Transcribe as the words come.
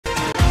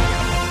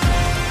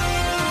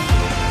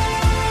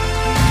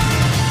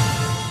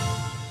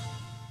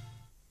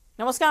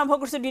নমস্কাৰ আৰম্ভ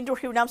কৰিছো দিনটোৰ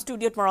শিৰোনাম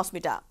ষ্টুডিঅ'ত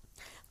মৰস্মিতা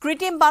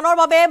কৃত্ৰিম বানৰ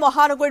বাবে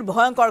মহানগৰীত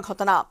ভয়ংকৰ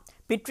ঘটনা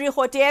পিতৃৰ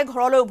সৈতে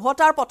ঘৰলৈ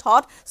উভতাৰ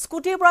পথত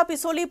স্কুটিৰ পৰা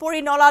পিছলি পৰি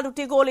নলাত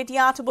উটি গ'ল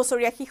এতিয়া 8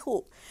 বছৰীয়া শিশু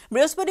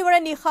বৃহস্পতিবাৰে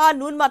নিশা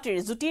নুনমাটিৰ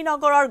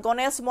জ্যোতিনগৰৰ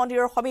গণেশ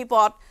মন্দিৰৰ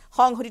সমীপত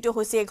সংঘটিত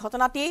হৈছে এই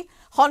ঘটনাটি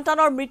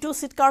সন্তানৰ মৃত্যু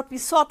চিৎকাৰ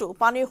পিছতো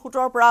পানীৰ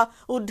খুঁটৰ পৰা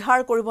উদ্ধাৰ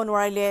কৰিব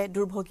নোৱাৰিলে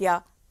দুৰ্ভগীয়া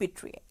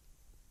পিতৃয়ে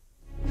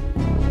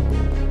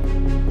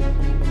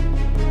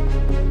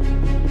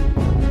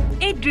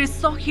এই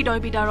দৃশ্য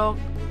হৃদয় বিদাৰক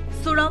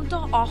চূড়ান্ত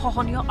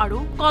অসহনীয় আৰু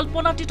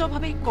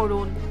কল্পনাতীতভাৱে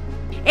কৰুণ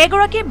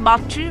এগৰাকী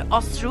মাতৃৰ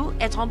অশ্ৰু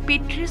এজন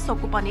পিতৃৰ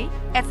চকুপানী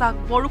এজাক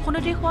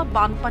বৰষুণতে হোৱা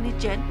বানপানী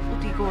যেন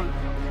উটি গ'ল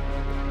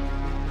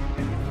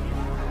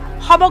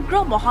সমগ্ৰ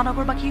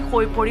মহানগৰবাসী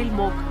হৈ পৰিল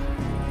মুখ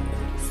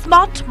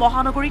স্মাৰ্ট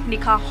মহানগৰীত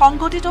নিশা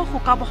সংঘটিত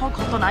শোকাবহ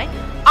ঘটনাই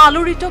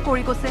আলোড়িত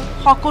কৰি গৈছে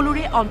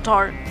সকলোৰে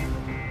অন্তৰ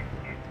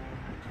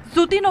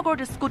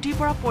জ্যোতিনগৰত স্কুটিৰ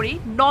পৰা পৰি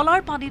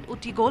নলাৰ পানীত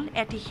উটি গ'ল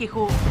এটি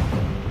শিশু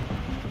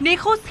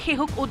নিখোজ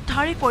শিশুক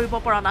উদ্ধাৰে কৰিব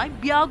পৰা নাই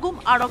বিয়াগুম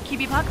আৰক্ষী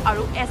বিভাগ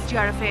আৰু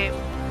SDRFে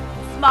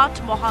স্মাৰ্ট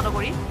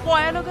মহানগৰীত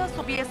পয়ালগা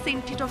ছবিয়ে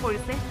চিন্তিত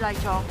কৰিছে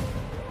ৰাজ্যক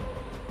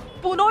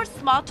পুনৰ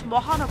স্মাৰ্ট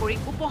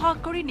মহানগৰীক উপহাস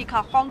কৰি নিশা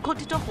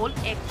সংঘটিত হ'ল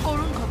এক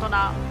কৰুণ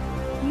ঘটনা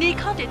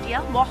নিশা তেতিয়া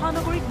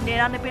মহানগৰীত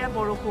নেৰানেপেৰা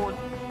বৰষুণ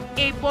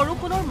এই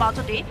বৰষুণৰ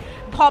মাজতে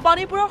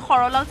ভবানীপুৰৰ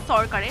সৰলাল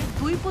চৰকাৰে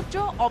দুই পুত্ৰ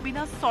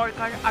অবিনাশ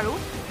চৰকাৰ আৰু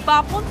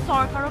বাপন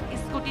চৰকাৰক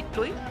স্কুটিত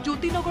লৈ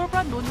জ্যোতিনগৰৰ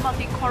পৰা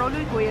নুনমাটি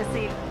ঘৰলৈ গৈ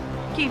আছিল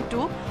কিন্তু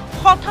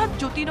হঠাৎ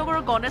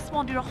জ্যোতিনগৰৰ গণেশ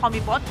মন্দিৰৰ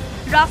সমীপত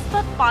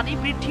ৰাস্তাত পানী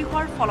বৃদ্ধি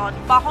হোৱাৰ ফলত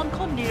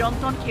বাহনখন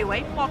নিৰন্তৰ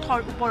খেৱাই পথৰ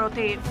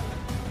ওপৰতে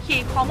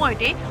সেই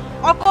সময়তে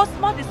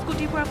অকস্মাত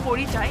স্কুটিৰ পৰা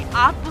পৰি যায়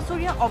 8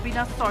 বছৰীয়া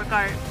অবিনাশ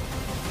চৰকাৰ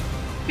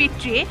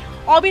পিতৃয়ে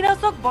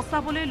অবিনাশক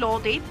বচাবলৈ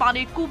লওঁতেই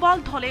পানীৰ কুবাল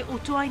ধলে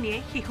উটুৱাই নিয়ে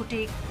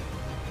শিশুটিক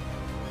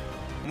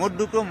মোৰ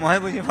দুখটো মই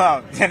বুজি পাওঁ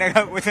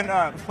যেনেকৈ কৈছে ন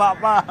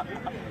পাপা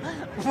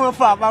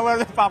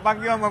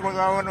কিয় মই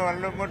বচাব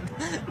নোৱাৰিলো মোৰ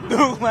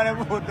দুখ মানে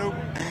বহুত দুখ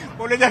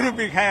কলেজাটো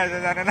বিষাই আছে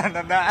জানে না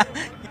দাদা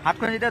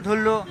হাতখন যেতিয়া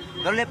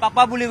ধৰিলে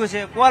পাপা বুলি কৈছে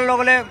কোৱাৰ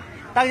লগে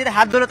তাক যেতিয়া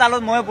হাত ধৰিলে তাৰ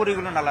লগত মই পৰি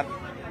গ'লো নালাত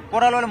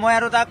পৰাৰ লগে মই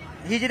আৰু তাক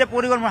সি যেতিয়া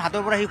পৰি গ'ল মোৰ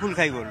হাতৰ পৰা সি খোল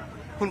খাই গ'ল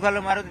খোল খালে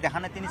মই আৰু দেখা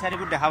নাই 3-4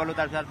 ফুট দেখা পালো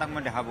তাৰপিছত তাক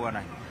মই দেখা পোৱা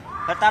নাই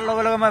তাৰ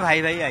লগে লগে মই ভাই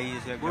আহি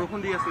আছো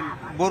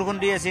বৰষুণ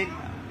দি আছিল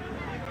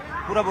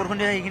পুৰা বৰষুণ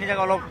দি সেইখিনি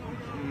জেগা অলপ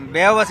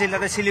বেয়াও আছিল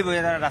তাতে চিলিব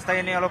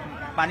ৰাস্তাখিনি অলপ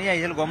পানী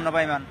আহিছিল গম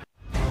নাপায় ইমান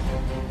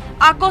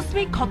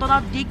আকস্মিক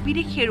ঘটনাত দিক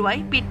বিদিক হেৰুৱাই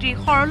পিতৃ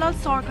সৰলাল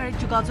চৰকাৰে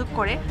যোগাযোগ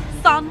কৰে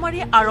চানমাৰী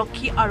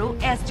আৰক্ষী আৰু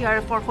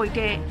SDRFৰ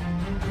সৈতে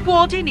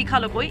পুৱতি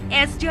নিশালৈকৈ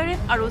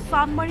SDRF আৰু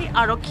চানমাৰী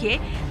আৰক্ষীয়ে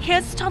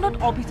সেই স্থানত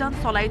অভিযান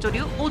চলাই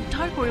যদিও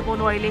উদ্ধাৰ কৰিব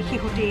নোৱাৰিলে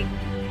শিশুটিক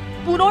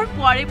পুনৰ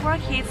পুৱাৰে পৰা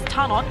সেই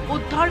স্থানত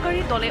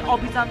উদ্ধাৰকাৰী দলে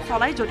অভিযান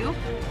চলাই যদিও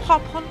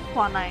সফল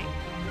হোৱা নাই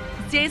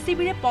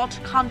JCBৰে পথ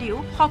খান্দিও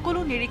সকলো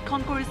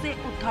নিৰীক্ষণ কৰিছে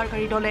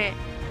উদ্ধাৰকাৰী দলে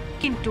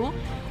কিন্তু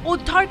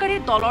উদ্ধাৰকাৰী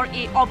দলৰ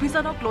এই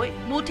অভিযানক লৈ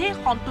মুঠে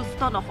সন্তুষ্ট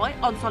নহয়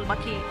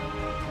অঞ্চলবাসী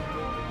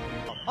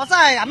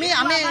আমি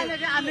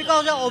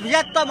কওঁ যে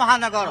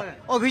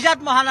অভিজাত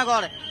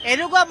মহানগৰ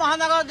এনেকুৱা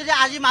মহানগৰ যদি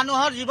আজি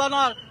মানুহৰ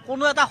জীৱনৰ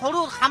কোনো এটা সৰু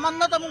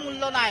সামান্যতম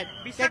মূল্য নাই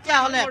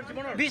তেতিয়াহ'লে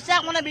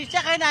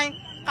বিশ্বাসেই নাই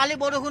কালি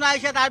বৰষুণ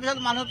আহিছে তাৰপিছত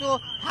মানুহটো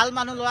ভাল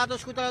মানুহ ল'ৰাটো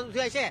স্কুটাৰত উঠি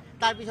আহিছে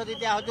তাৰপিছত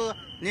এতিয়া হয়তো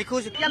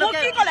নিখোজ কি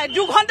ক'লে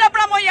 2 ঘণ্টাৰ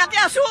পৰা মই ইয়াতে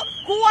আছো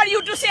হু R U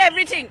to say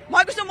everything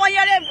মই কৈছো মই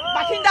ইয়াৰে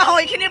বাসিন্দা হওঁ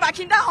এইখিনিৰ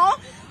বাসিন্দা হওঁ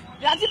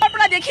ৰাতিপুৱাৰ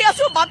পৰা দেখি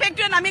আছো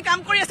বাপেকটোৱে নামি কাম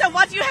কৰি আছে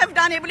হোৱাট ইউ হেভ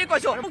ডান এই বুলি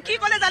কৈছো কি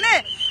ক'লে জানে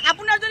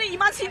আপোনাৰ যদি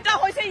ইমান চিন্তা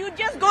হৈছে ইউ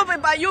জাষ্ট গো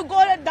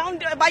ডাউন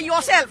বাই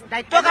ইয়ৰছেল্ফ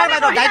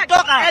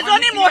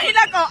এজনী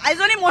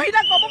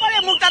মহিলা ক'ব পাৰে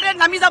মোক তাতে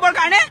নামি যাবৰ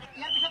কাৰণে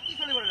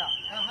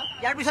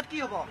ইয়াৰ পিছত কি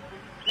হ'ব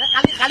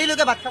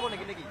কালিলৈকে বাদ খাব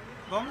নেকি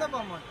গম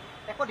নাপাওঁ মই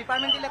একো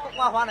ডিপাৰ্টমেণ্টেলে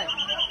কোৱা হোৱা নাই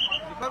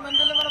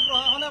ডিপাৰ্টমেণ্টেলে মানে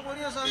প্ৰশাসনে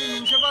কৰি আছে আমি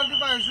মিউনিচিপালিটিৰ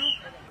পৰা আহিছোঁ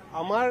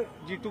আমাৰ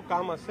যিটো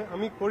কাম আছে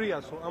আমি কৰি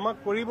আছো আমাক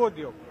কৰিব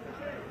দিয়ক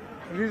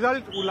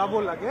ৰিজাল্ট ওলাব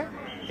লাগে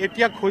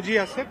এতিয়া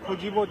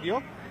খুজিব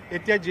দিয়ক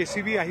এতিয়া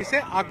JCB আহিছে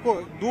আকৌ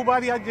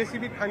দুবাৰ ইয়াত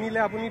JCB খানিলে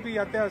আপুনিতো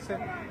ইয়াতে আছে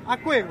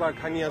আকৌ একবাৰ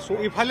খানি আছো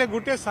ইফালে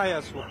গোটে চাই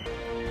আছো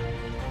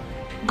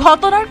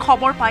ঘটনাৰ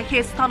খবৰ পাই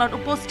সেই স্থানত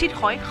উপস্থিত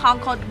হয়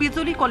সাংসদ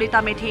বিজুলী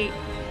কলিতা মেধি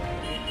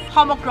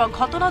সমগ্ৰ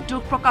ঘটনাত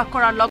দুখ প্ৰকাশ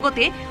কৰাৰ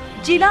লগতে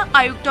জিলা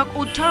আয়ুক্তক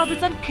উদ্ধাৰ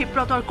অভিযান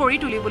ক্ষিপ্ৰতৰ কৰি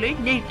তুলিবলৈ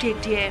নিৰ্দেশ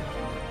দিয়ে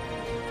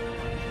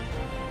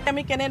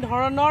আমি কেনে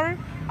ধৰণৰ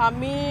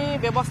আমি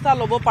ব্যৱস্থা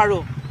ল'ব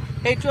পাৰোঁ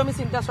এইটো আমি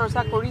চিন্তা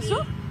চৰ্চা কৰিছো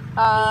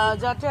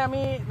যাতে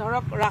আমি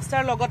ধৰক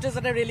ৰাস্তাৰ লগতে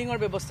যাতে ৰেলিঙৰ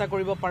ব্যৱস্থা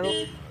কৰিব পাৰোঁ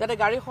যাতে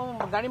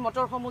গাড়ী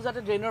মটৰসমূহ যাতে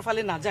ড্ৰেইনৰ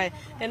ফালে নাযায়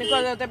এনেকুৱা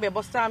যাতে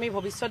ব্যৱস্থা আমি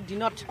ভৱিষ্যত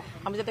দিনত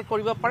আমি যাতে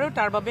কৰিব পাৰোঁ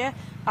তাৰ বাবে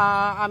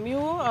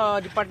আমিও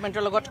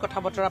ডিপাৰ্টমেণ্টৰ লগত কথা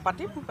বতৰা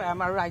পাতিম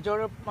আৰু ৰাইজৰ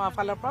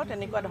ফালৰ পৰা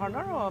তেনেকুৱা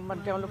ধৰণৰ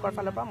তেওঁলোকৰ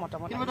ফালৰ পৰা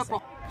মতামত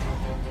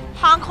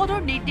সাংসদৰ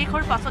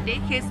নিৰ্দেশৰ পাছতে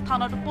সেই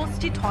স্থানত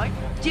উপস্থিত হয়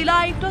জিলা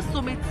আয়ুক্ত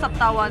সুমিত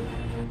সত্তাৱাল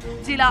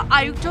জিলা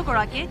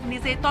আয়ুক্তগৰাকীয়ে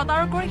নিজে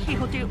তদাৰক কৰে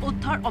শিশুটিৰ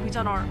উদ্ধাৰ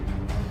অভিযানৰ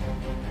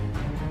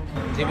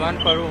যিমান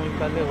পাৰোঁ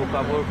সোনকালে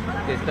শুকাবৰ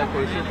চেষ্টা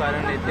কৰিছোঁ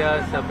কাৰণ এতিয়া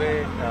চবে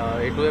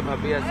এইটোৱে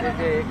ভাবি আছে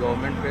যে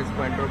গভৰ্ণমেণ্ট প্ৰেছ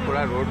পইণ্টৰ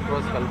পৰা ৰোড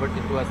ক্ৰছ কালভাৰ্ট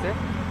যিটো আছে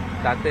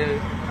তাতে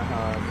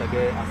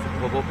চাগে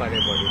হ'ব পাৰে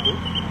বডিটো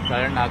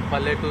কাৰণ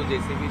আগফালেতো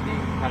JCB দি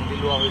খান্দি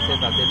লোৱা হৈছে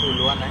তাতেতো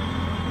লোৱা নাই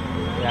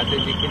ইয়াতে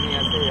যিখিনি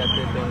আছে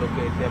ইয়াতে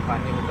তেওঁলোকে এতিয়া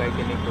পানী শুকাই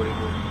কিনে কৰিব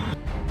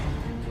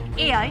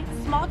এআই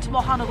স্মাৰ্ট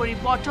মহানগৰীৰ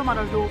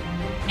বৰ্তমানৰ ৰূপ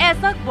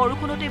এজাক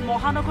বৰষুণতে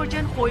মহানগৰ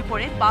যেন হৈ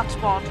পৰে বাট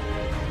পথ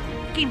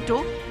কিন্তু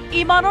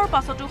ইমানৰ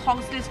পাছতো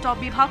সংশ্লিষ্ট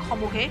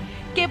বিভাগসমূহে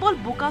কেৱল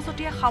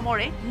বোকাচতীয়া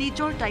সামৰে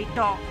নিজৰ দায়িত্ব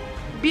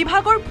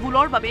বিভাগৰ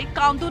ভুলৰ বাবে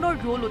কান্দোনৰ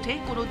ৰোল উঠে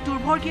কোনো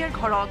দুৰ্ভগীয়াৰ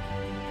ঘৰত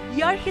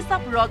ইয়াৰ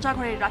হিচাপ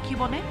ৰজাঘৰে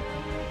ৰাখিবনে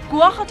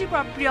গুৱাহাটীৰ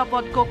পৰা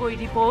প্ৰিয়পদ Gogoi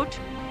report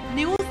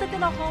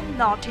News18 Assam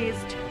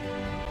Northeast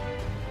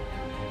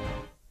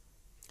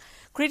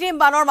কৃত্ৰিম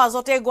বানৰ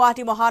মাজতে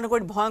গুৱাহাটী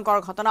মহানগৰীত ভয়ংকৰ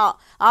ঘটনা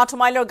 8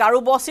 মাইলৰ গাৰু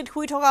বস্তিত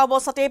শুই থকা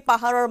অৱস্থাতে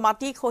পাহাৰৰ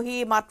মাটি খহি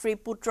মাতৃ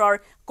পুত্ৰৰ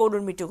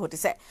কৰুণ মৃত্যু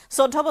ঘটিছে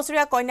 14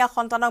 বছৰীয়া কন্যা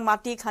সন্তানক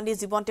মাটি খান্দি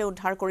জীৱন্তে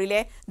উদ্ধাৰ কৰিলে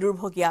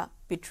দুৰ্ভগীয়া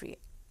পিতৃয়ে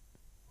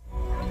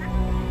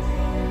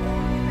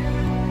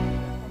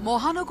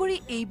মহানগৰী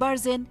এইবাৰ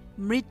যেন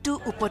মৃত্যু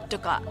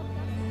উপত্যকা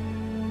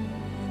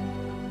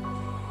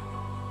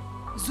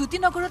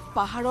জ্যোতিনগৰত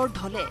পাহাৰৰ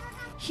ঢলে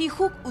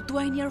শিশুক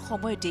উটুৱাই নিয়াৰ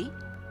সময়তেই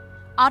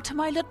 8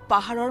 মাইলত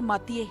পাহাৰৰ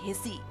মাটিয়ে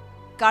হেঁচি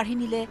কাঢ়ি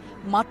নিলে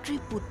মাতৃ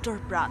পুত্ৰৰ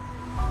প্ৰাণ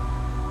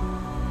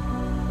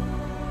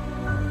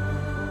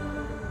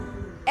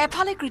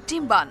এফালে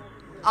কৃত্ৰিম বান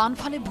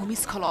আনফালে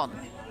ভূমিস্খলন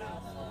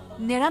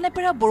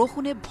নেৰানেপেৰা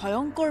বৰষুণে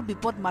ভয়ংকৰ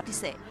বিপদ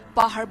মাতিছে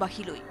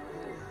পাহাৰবাসীলৈ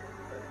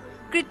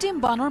কৃত্ৰিম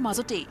বানৰ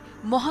মাজতেই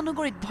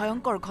মহানগৰীত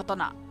ভয়ংকৰ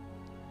ঘটনা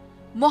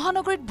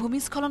মহানগৰীত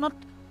ভূমিস্খলনত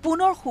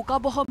পুনৰ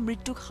শোকাবহ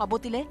মৃত্যুক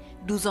সাবটিলে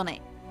দুজনে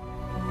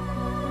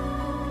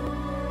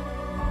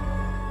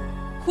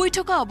শুই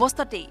থকা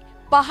অৱস্থাতেই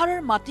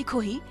পাহাৰৰ মাটি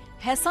খহি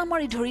হেঁচা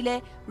মাৰি ধৰিলে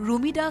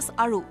ৰুমি দাস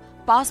আৰু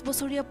 5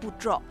 বছৰীয়া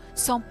পুত্ৰ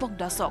চম্পক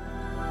দাসক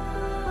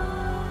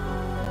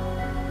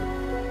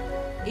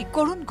এই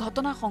কৰুণ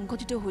ঘটনা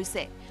সংঘটিত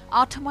হৈছে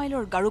 8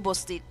 মাইলৰ গাৰু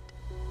বস্তিত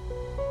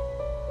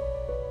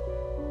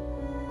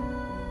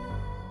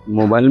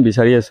মোবাইল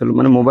বিচাৰি আছিলোঁ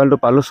মানে মোবাইলটো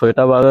পালোঁ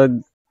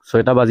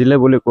 6টা বাজিলে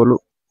বুলি ক'লোঁ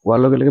কোৱাৰ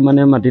লগে লগে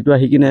মানে মাটিটো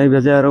আহি কিনে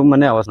আহিছে আৰু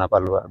মানে আৱাজ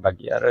নাপালোঁ আৰু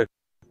বাকী আৰু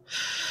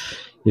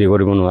হেৰি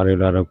কৰিব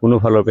নোৱাৰিলোঁ আৰু কোনো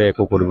ফালৰ পৰা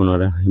একো কৰিব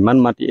নোৱাৰে ইমান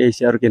মাটি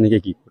আহিছে আৰু কেনেকৈ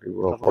কি কৰিব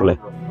অকলে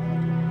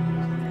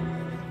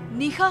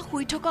নিশা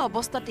শুই থকা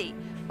অৱস্থাতেই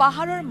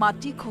পাহাৰৰ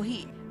মাটি খহি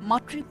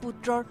মাতৃ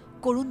পুত্ৰৰ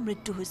কৰুণ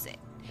মৃত্যু হৈছে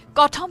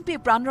কথম্পি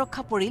প্ৰাণ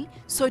ৰক্ষা পৰিল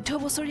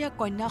 14 বছৰীয়া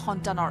কন্যা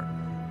সন্তানৰ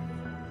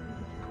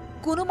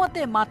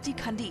কোনোমতে মাটি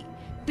খান্দি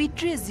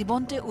পিতৃয়ে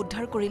জীৱন্তে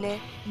উদ্ধাৰ কৰিলে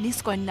নিজ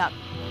কন্যাক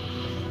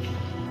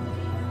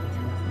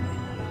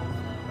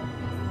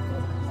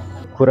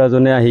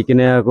খুৰাজনে আহি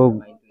কিনে আকৌ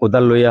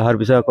কোদাল লৈ অহাৰ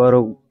পিছত আকৌ আৰু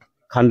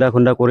খান্দা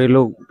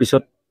কৰিলোঁ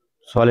পিছত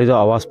ছোৱালীজন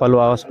আৱাজ পালোঁ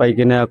আৱাজ পাই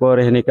কিনে আকৌ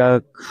সেনেকা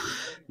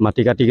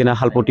মাটি কাটি কিনে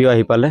শালপতিও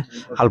আহি পালে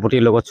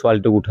শালপতিৰ লগত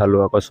ছোৱালীটোক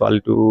উঠালোঁ আকৌ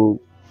ছোৱালীটো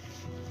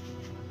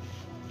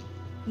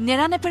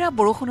নেৰানেপেৰা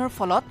বৰষুণৰ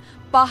ফলত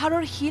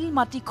পাহাৰৰ শিল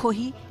মাটি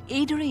খহি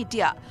এইদৰে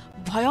এতিয়া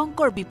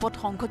ভয়ংকৰ বিপদ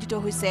সংঘটিত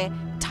হৈছে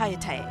ঠায়ে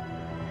ঠায়ে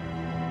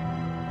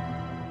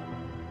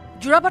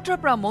যোৰাবাটৰ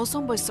পৰা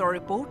মৌচম বৈশ্যৰ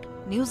ৰিপৰ্ট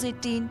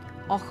News18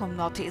 Assam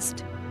Northeast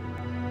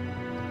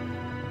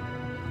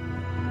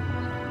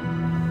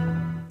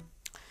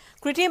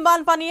কৃত্ৰিম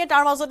বানপানীয়ে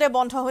তাৰ মাজতে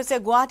বন্ধ হৈছে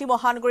গুৱাহাটী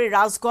মহানগৰীৰ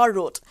ৰাজগড়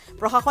ৰোড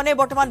প্ৰশাসনে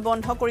বৰ্তমান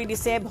বন্ধ কৰি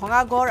দিছে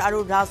ভঙাগড় আৰু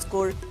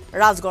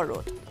ৰাজগড়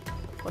ৰোড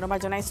পুনৰবাৰ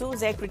জনাইছো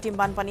যে কৃত্ৰিম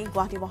বানপানী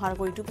গুৱাহাটী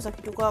মহানগৰীৰ পিছত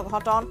সিটোক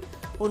ঘটন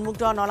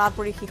উন্মুক্ত নলাত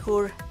পৰি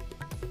শিশুৰ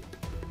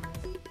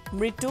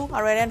মৃত্যু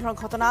আৰু এনেধৰণৰ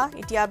ঘটনা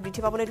এতিয়া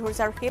বৃদ্ধি পাবলৈ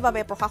ধৰিছে আৰু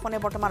সেইবাবে প্ৰশাসনে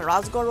বৰ্তমান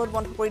ৰাজগড় ৰোড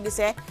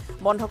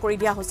বন্ধ কৰি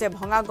দিয়া হৈছে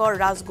ভঙাগড়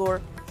ৰাজগড়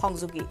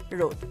সংযোগী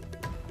ৰোড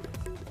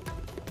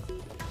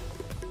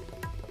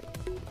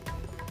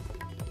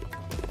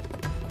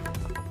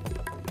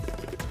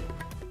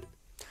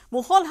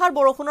মুখলধাৰ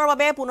বৰষুণৰ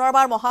বাবে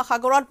পুনৰবাৰ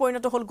মহাসাগৰত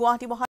পৰিণত হ'ল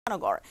গুৱাহাটী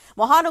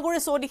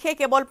মহানগৰীৰ চৌদিশে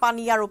কেৱল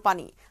পানী আৰু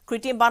পানী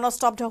কৃত্ৰিম বানত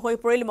স্তব্ধ হৈ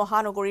পৰিল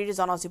মহানগৰীৰ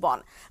জনজীৱন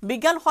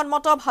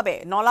বিজ্ঞানসন্মতভাৱে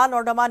নলা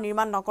নৰ্দমা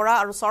নিৰ্মাণ নকৰা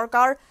আৰু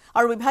চৰকাৰ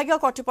আৰু বিভাগীয়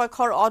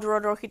কৰ্তৃপক্ষৰ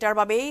অদূৰদৰ্শিতাৰ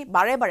বাবেই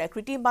বাৰে বাৰে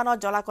কৃত্ৰিম বানত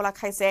জলাকলা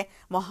খাইছে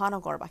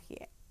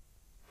মহানগৰবাসীয়ে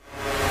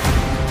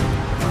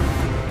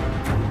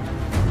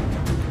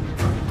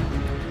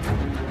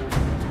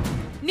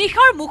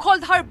নিশাৰ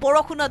মুখলধাৰ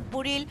বৰষুণত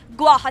বুৰিল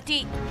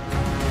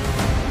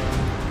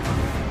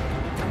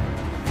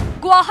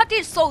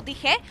গুৱাহাটীৰ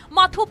চৌদিশে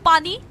মাথো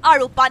পানী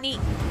আৰু পানী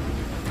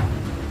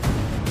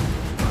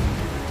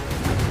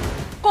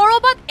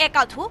কৰবাত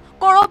একাঠু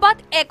কৰবাত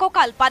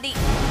এককাল পানী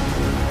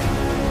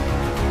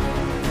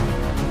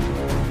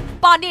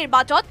পানীৰ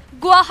মাজত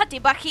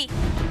গুৱাহাটীবাসী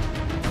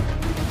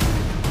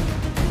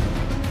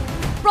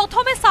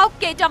প্ৰথমে চাওক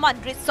কেইটামান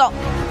দৃশ্য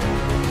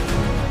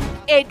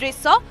এই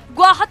দৃশ্য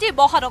গুৱাহাটী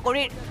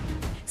মহানগৰীৰ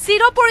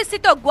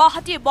চিৰপৰিচিত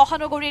গুৱাহাটী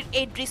মহানগৰীৰ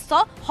এই দৃশ্য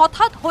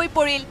হঠাৎ হৈ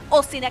পৰিল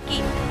অচিনাকি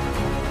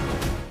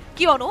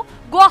কিয়নো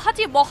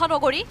গুৱাহাটী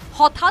মহানগৰী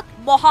হঠাৎ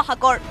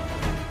মহাসাগৰ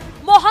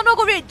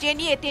মহানগৰীৰ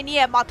জেনিয়ে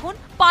তেনিয়ে মাথোন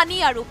পানী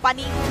আৰু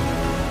পানী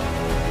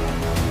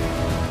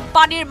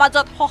পানীৰ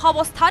মাজত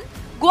সহাৱস্থান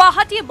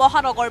গুৱাহাটী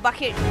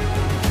মহানগৰবাসীৰ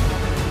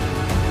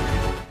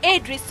এই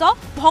দৃশ্য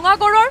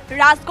ভঙাগড়ৰ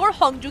ৰাজগড়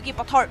সংযোগী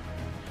পথৰ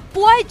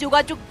পুৱাই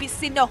যোগাযোগ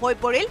বিচ্ছিন্ন হৈ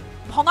পৰিল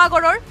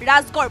ভঙাগড়ৰ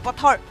ৰাজগড়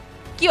পথৰ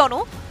কিয়নো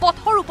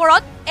পথৰ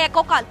ওপৰত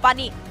এককাল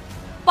পানী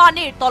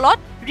পানীৰ তলত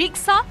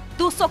ৰিক্সা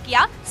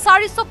দুচকীয়া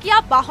চাৰিচকীয়া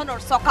বাহনৰ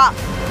চকা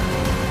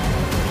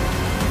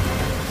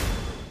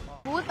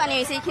বহুত পানী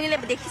হৈছে এইখিনি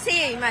দেখিছে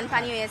ইমান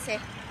পানী হৈ আছে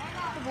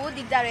বহুত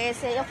দিগদাৰ হৈ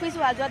আছে অফিস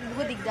হোৱা যোৱাত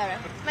বহুত দিগদাৰ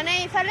মানে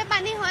ইফালে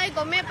পানী হয়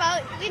গমে পাওঁ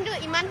কিন্তু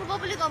ইমান হ'ব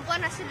বুলি গম পোৱা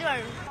নাছিলো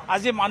আৰু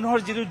আজি মানুহৰ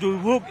যিটো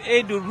দুৰ্ভোগ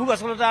এই দুৰ্ভোগ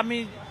আচলতে আমি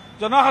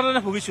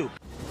জনসাধাৰণে ভুগিছো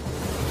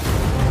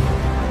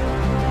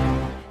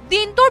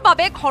দিনটোৰ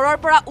বাবে ঘৰৰ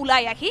পৰা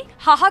ওলাই আহি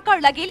হাহাকাৰ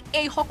লাগিল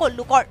এই সকল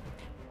লোকৰ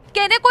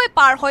কেনেকৈ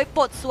পাৰ হৈ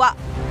পথছোৱা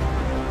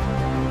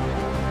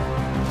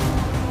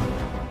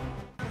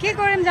কি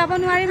কৰিম যাব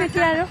নোৱাৰিম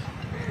এতিয়া আৰু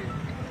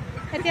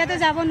এতিয়াতো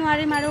যাব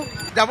নোৱাৰিম আৰু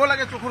যাব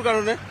লাগে চকুৰ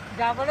কাৰণে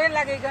যাবলৈ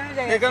লাগে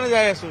সেইকাৰণে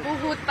যাই আছো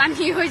বহুত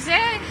পানী হৈছে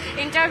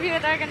ইণ্টাৰভিউ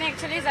এটাৰ কাৰণে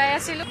একচুৱেলি যাই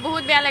আছিলো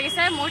বহুত বেয়া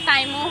লাগিছে মোৰ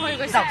টাইমো হৈ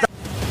গৈছে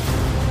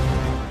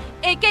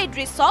একেই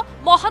দৃশ্য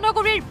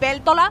মহানগৰীৰ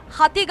বেলতলা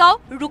হাতীগাঁও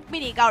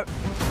ৰুক্মিণী গাঁৱৰ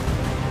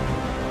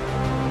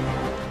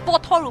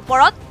পথৰ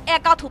ওপৰত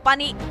একাঠু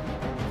পানী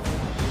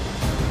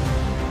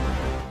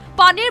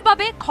পানীৰ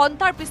বাবে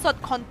ঘণ্টাৰ পিছত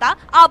ঘণ্টা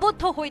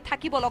আবদ্ধ হৈ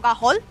থাকিব লগা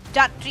হল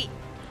যাত্ৰী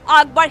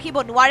আগবাঢ়িব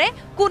নোৱাৰে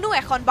কোনো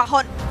এখন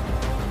বাহন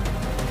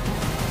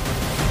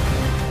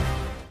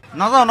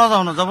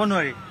নাযাওঁ যাব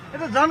নোৱাৰি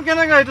এইটো যাম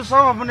কেনেকৈ এইটো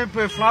চব আপুনি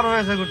ফ্লাড হৈ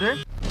আছে গোটেই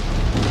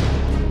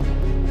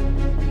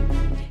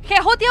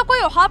শেহতীয়াকৈ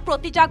অহা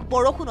প্ৰতিজাক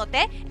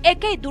বৰষুণতে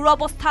একেই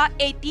দুৰৱস্থা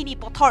এই তিনি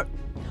পথৰ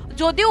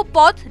যদিও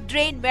পথ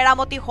ড্ৰেইন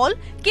মেৰামতি হল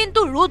কিন্তু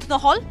ৰোধ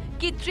নহল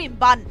কৃত্ৰিম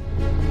বান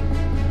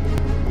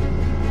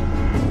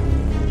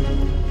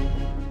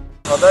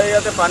সদায়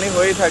ইয়াতে পানী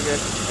হৈ থাকে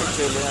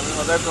একচুৱেলি আমি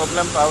সদায়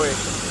প্ৰব্লেম পাওঁৱেই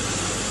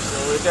তো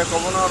এতিয়া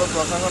ক'ব নোৱাৰোঁ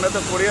প্ৰশাসনেতো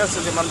কৰি আছে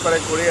যিমান পাৰে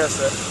কৰি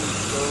আছে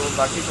তো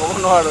বাকী ক'ব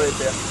নোৱাৰোঁ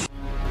এতিয়া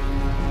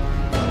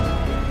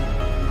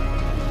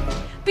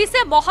পিছে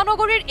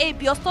মহানগৰীৰ এই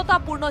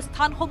ব্যস্ততাপূৰ্ণ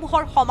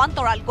স্থানসমূহৰ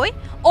সমান্তৰালকৈ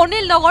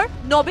অনিল নগৰ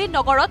নবীন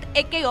নগৰত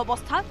একেই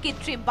অৱস্থা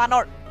কৃত্ৰিম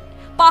বানৰ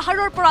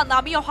পাহাৰৰ পৰা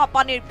নামি অহা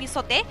পানীৰ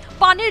পিছতে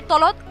পানীৰ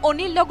তলত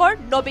অনিল নগৰ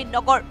নবীন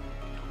নগৰ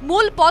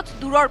মূল পথ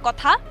দূৰৰ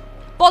কথা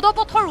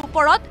পদপথৰ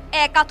ওপৰত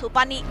একাঠু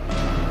পানী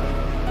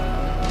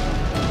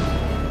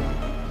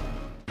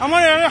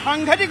আমাৰ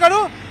সাংঘাতিক আৰু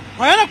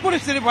ভয়ানক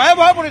পৰিস্থিতি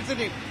ভয়াৱহ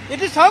পৰিস্থিতি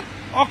এটি চাওক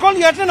অকল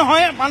ইয়াতে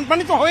নহয়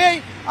বানপানীটো হয়েই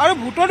আৰু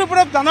ভূতৰ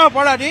ওপৰত দানা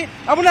পৰা দি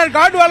আপোনাৰ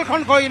গাৰ্ড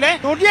ৱালখন খহিলে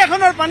নদী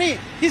এখনৰ পানী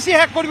সিঁচি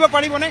শেষ কৰিব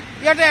পাৰিবনে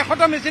ইয়াতে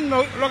 100টা মেচিন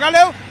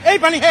লগালেও এই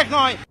পানী শেষ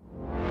নহয়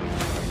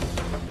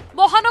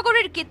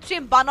মহানগৰীৰ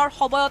কৃত্ৰিম বানৰ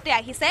সময়তে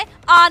আহিছে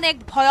আন এক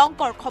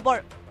ভয়ংকৰ খবৰ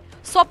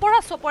চপৰা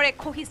চপৰে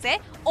খহিছে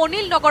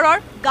অনিল নগৰৰ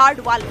গাৰ্ড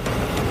ৱাল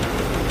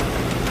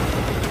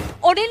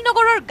অনিল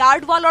নগৰৰ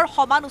গাৰ্ড ৱালৰ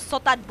সমান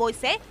উচ্চতাত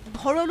বৈছে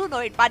ভৰলু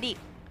নৈৰ পানী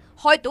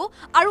হয়তো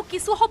আৰু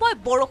কিছু সময়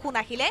বৰষুণ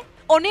আহিলে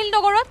অনিল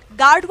নগৰত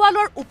গাৰ্ড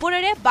ৱালৰ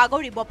ওপৰেৰে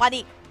বাগৰিব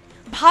পানী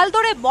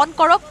ভালদৰে মন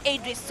কৰক এই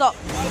দৃশ্য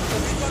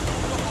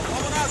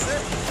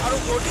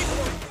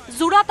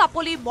জোৰা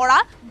তাপলি মৰা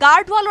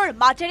গাৰ্ড ৱালৰ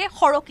মাজেৰে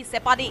সৰকিছে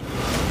পানী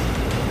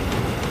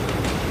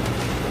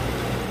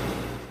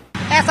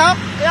চাওক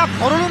এয়া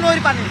ভৰলু নৈৰ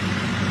পানী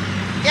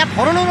এয়া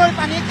ভৰলু নৈৰ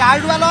পানী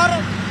গাৰ্ডৱালৰ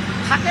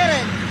থাকেৰে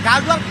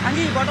গাৰ্ডৱাল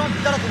ভাঙি বৰ্তমান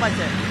ভিতৰত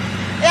সোমাইছে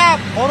এয়া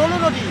ভৰলু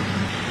নদী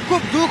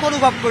খুব দুখ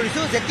অনুভৱ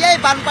কৰিছোঁ যেতিয়াই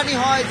বানপানী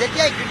হয়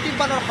যেতিয়াই কৃত্ৰিম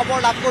বানৰ খবৰ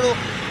লাভ কৰোঁ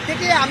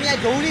তেতিয়াই আমি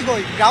দৌৰি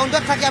গৈ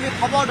গ্ৰাউণ্ডত থাকি আমি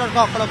খবৰ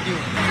দৰ্শকসকলক দিওঁ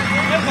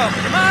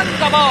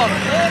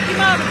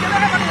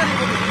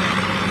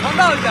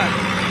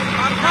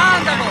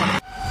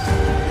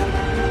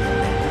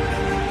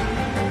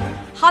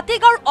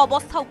হাতীগাঁৱৰ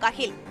অৱস্থাও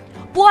কাহিল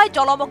পুৱাই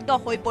জলমগ্ন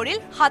হৈ পৰিল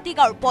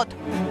হাতীগাঁৱৰ পথ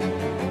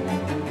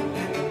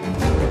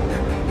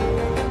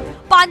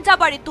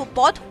পাঞ্জাবাৰীটো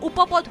পথ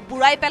উপপথ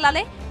বুঢ়াই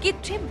পেলালে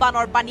কৃত্ৰিম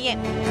বানৰ পানীয়ে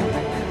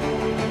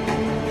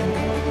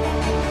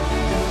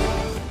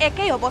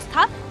একেই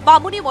অৱস্থা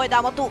বামুণী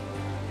মৈদামতো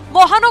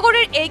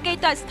মহানগৰীৰ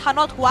এইকেইটা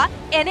স্থানত হোৱা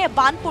এনে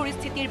বান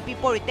পৰিস্থিতিৰ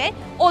বিপৰীতে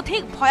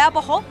অধিক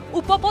ভয়াৱহ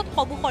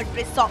উপপথসমূহৰ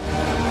দৃশ্য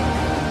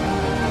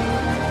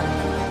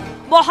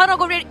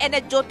মহানগৰীৰ এনে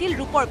জটিল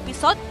ৰূপৰ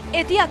পিছত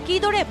এতিয়া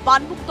কিদৰে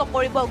বানমুক্ত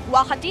কৰিব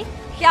গুৱাহাটী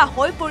সেয়া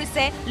হৈ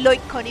পৰিছে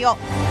লক্ষণীয়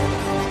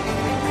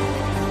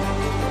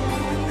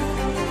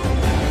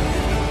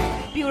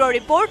bureau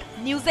report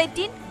news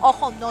 18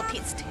 Assam north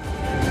east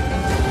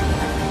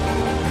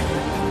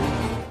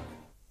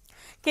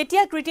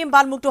কেতিয়া কৃত্ৰিম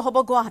বানমুক্ত হ'ব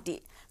গুৱাহাটী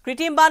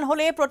কৃত্ৰিম বান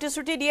হলে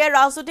প্ৰতিশ্ৰুতি দিয়ে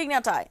ৰাজনৈতিক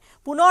নেতাই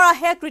পুনৰ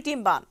আহে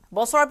কৃত্ৰিম বান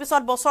বছৰৰ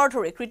পিছত বছৰ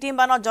ধৰি কৃত্ৰিম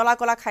বানত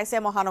জলাকলা খাইছে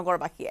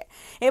মহানগৰবাসীয়ে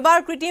এবাৰ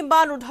কৃত্ৰিম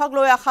বান উদ্ধাক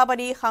লৈ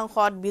আশাবাদী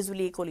সাংসদ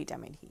বিজুলী কলিতা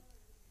মেধি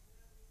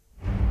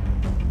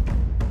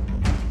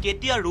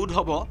কেতিয়া ৰোধ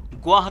হ'ব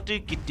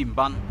গুৱাহাটীৰ কৃত্ৰিম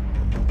বান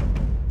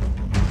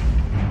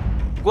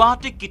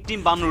গুৱাহাটীৰ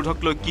কৃত্ৰিম বান ৰোধক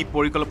লৈ কি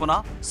পৰিকল্পনা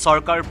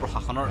চৰকাৰ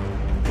প্ৰশাসনৰ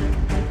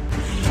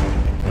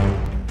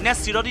নে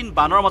চিৰদিন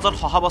বানৰ মাজত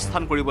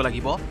সহাৱস্থান কৰিব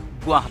লাগিব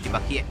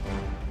গুৱাহাটীবাসীয়ে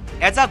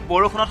এজাক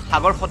বৰষুণত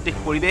সাগৰ সদৃশ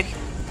পৰিৱেশ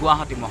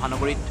গুৱাহাটী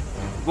মহানগৰীত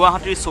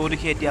গুৱাহাটীৰ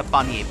চৌদিশে এতিয়া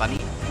পানীয়ে পানী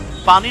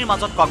পানীৰ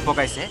মাজত কক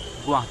বগাইছে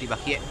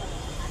গুৱাহাটীবাসীয়ে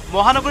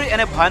মহানগৰীৰ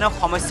এনে ভয়ানক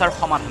সমস্যাৰ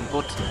সমাধান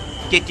ক'ত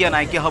কেতিয়া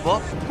নাইকিয়া হ'ব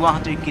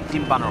গুৱাহাটীৰ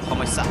কৃত্ৰিম বানৰ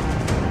সমস্যা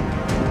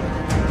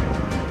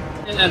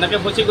এনেকৈ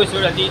ফচি গৈছোঁ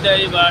ৰাতি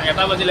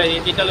এটা বাজিলে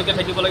তেতিয়ালৈকে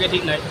থাকিব লাগে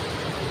ঠিক নাই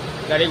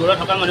গাড়ী ঘোঁৰা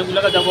থকা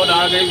মানুহবিলাকে যাব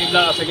ডাঙৰ গাড়ী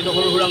যিবিলাক আছে কিন্তু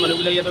সৰু সুৰা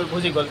মানুহবিলাক ইয়াত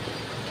ফচি গ'ল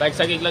বাইক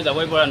চাইক এইবিলাক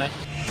যাবই পৰা নাই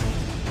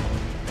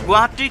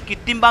গুৱাহাটীৰ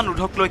কৃত্ৰিম বান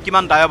ৰোধক লৈ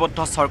কিমান দায়বদ্ধ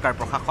চৰকাৰ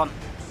প্ৰশাসন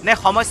নে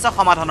সমস্যা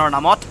সমাধানৰ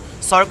নামত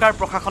চৰকাৰ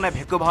প্ৰশাসনে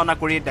ভেকু ভাওনা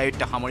কৰি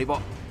দায়িত্ব সামৰিব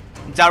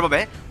যাৰ বাবে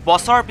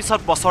বছৰৰ পিছত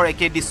বছৰ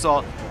একে দৃশ্য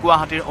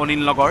গুৱাহাটীৰ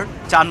অনিল নগৰ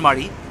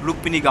চানমাৰী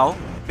ৰুক্মিণী গাঁও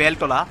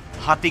বেলতলা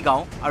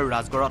হাতীগাঁও আৰু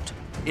ৰাজগড়ত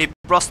এই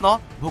প্ৰশ্ন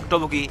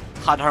ভুক্তভোগী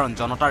সাধাৰণ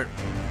জনতাৰ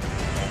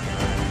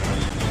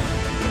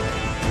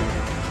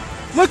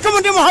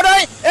মুখ্যমন্ত্ৰী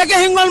মহোদয় একে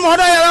সিংহল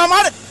মহোদয় আৰু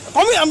আমাৰ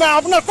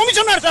আপোনাৰ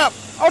কমিশনাৰ সাহেব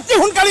অতি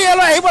সোনকালে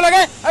ইয়ালৈ আহিব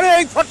লাগে আৰু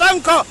এই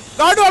শতাংশ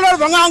গাৰ্ডৱালৰ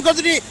ভঙা অংশ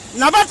যদি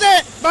নাবাচে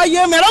বা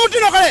ইয়ে মেৰামতি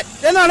নকৰে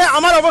তেনেহ'লে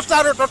আমাৰ অৱস্থা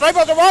আৰু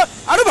তথাপিও যাব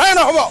আৰু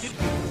ভয়ানক হ'ব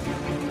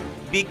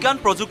বিজ্ঞান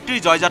প্ৰযুক্তিৰ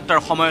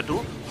জয়যাত্ৰাৰ সময়তো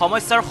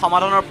সমস্যাৰ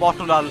সমাধানৰ পথ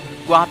ওলাল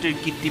গুৱাহাটীৰ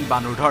কৃত্ৰিম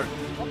বান ৰোধৰ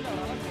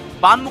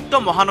বানমুক্ত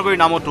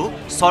মহানগৰীৰ নামতো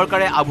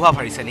চৰকাৰে আভুৱা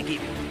ভাৰিছে নেকি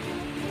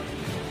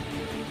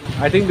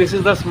I think this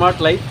is the smart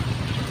life.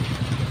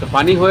 The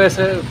পানী হৈ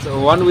আছে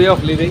one way of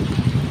living.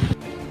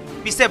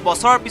 পিছে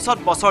বছৰৰ পিছত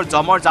বছৰ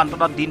জমৰ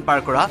যান্ত্ৰণাত দিন পাৰ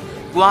কৰা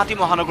গুৱাহাটী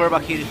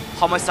মহানগৰবাসীৰ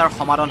সমস্যাৰ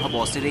সমাধান হ'ব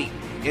অচিৰেই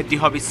এই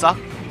দৃঢ় বিশ্বাস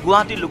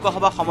গুৱাহাটী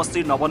লোকসভা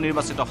সমষ্টিৰ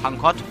নৱনিৰ্বাচিত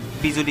সাংসদ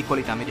বিজুলী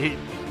কলিতা মেধিৰ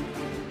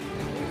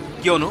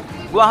কিয়নো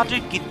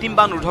গুৱাহাটীৰ কৃত্ৰিম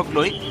বান ৰোধক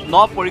লৈ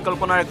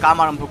পৰিকল্পনাৰে কাম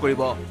আৰম্ভ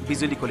কৰিব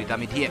বিজুলী কলিতা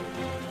মেধিয়ে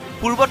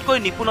পূৰ্বতকৈ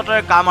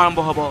নিপুণতাৰে কাম আৰম্ভ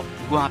হ'ব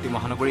গুৱাহাটী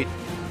মহানগৰীত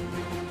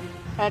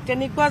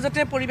তেনেকুৱা যাতে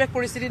পৰিৱেশ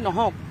পৰিস্থিতি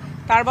নহওক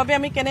তাৰ বাবে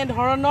আমি কেনে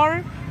ধৰণৰ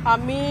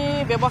আমি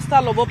ব্যৱস্থা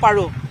ল'ব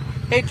পাৰোঁ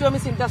এইটো আমি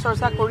চিন্তা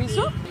চৰ্চা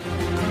কৰিছোঁ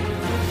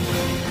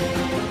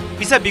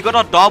পিছে বিগত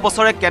 10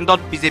 বছৰে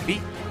কেন্দ্ৰত বিজেপি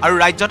আৰু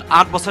ৰাজ্যত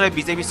 8 বছৰে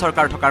বিজেপি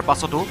চৰকাৰ থকাৰ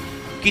পাছতো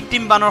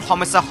কৃত্ৰিম বানৰ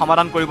সমস্যা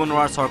সমাধান কৰিব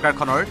নোৱাৰা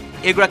চৰকাৰখনৰ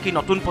এগৰাকী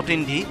নতুন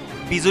প্ৰতিনিধি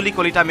বিজুলী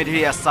কলিতা মেধিৰ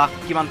আশ্বাস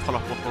কিমান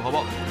ফলপ্ৰসূ হ'ব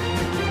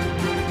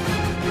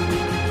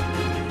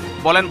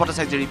বলেন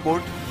ভট্টাচাৰ্যৰ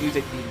report news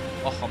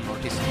 18 Assam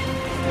north east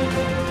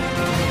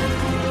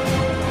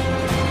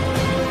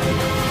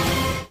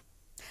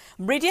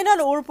ব্ৰিটেইনত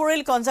উৰ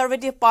পৰিল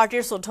কনজাৰভেটিভ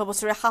পাৰ্টিৰ 14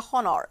 বছৰীয়া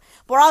শাসনৰ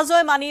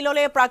পৰাজয় মানি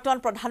ললে প্ৰাক্তন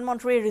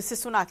প্ৰধানমন্ত্ৰী ঋষি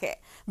সুনাকে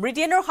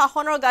ব্ৰিটেইনৰ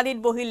শাসনৰ গাদীত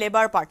বহি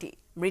লেবাৰ পাৰ্টি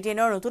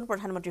ব্ৰিটেইনৰ নতুন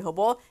প্ৰধানমন্ত্ৰী হ'ব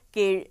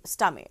কেৰ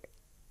ষ্টামেৰ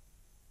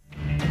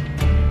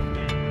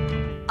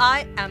I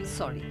am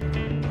sorry.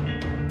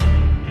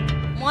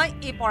 মই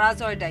এই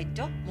পৰাজয়ৰ দায়িত্ব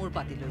মোৰ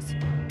পাতি লৈছো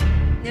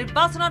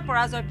নিৰ্বাচনত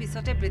পৰাজয়ৰ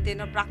পিছতে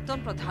ব্ৰিটেইনৰ প্ৰাক্তন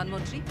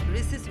প্ৰধানমন্ত্ৰী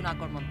ঋষি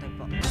সুনাকৰ মন্তব্য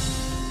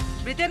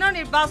ব্ৰিটেইনৰ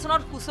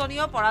নিৰ্বাচনত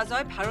শোচনীয়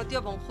পৰাজয়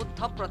ভাৰতীয়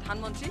বংশোদ্ভৱ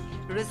প্ৰধানমন্ত্ৰী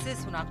ঋষি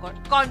সুনাকৰ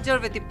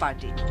কনজাৰভেটিভ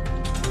পাৰ্টি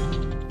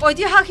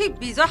ঐতিহাসিক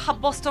বিজয়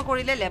সাব্যস্ত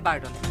কৰিলে লেবাৰ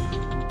দলে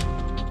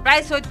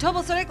প্ৰায় 14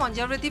 বছৰে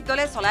কনজাৰভেটিভ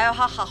দলে চলাই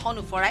অহা শাসন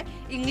উফৰাই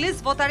ইংলিছ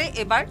ভোটাৰে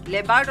এবাৰ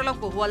লেবাৰ দলক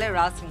বহুৱালে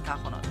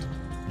ৰাজসিংহাসনত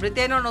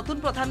ব্ৰিটেইনৰ নতুন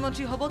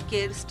প্ৰধানমন্ত্ৰী হ'ব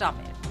কেৰ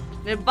ষ্টামেৰ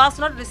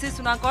নিৰ্বাচনত ঋষি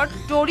সুনাকৰ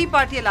টৰি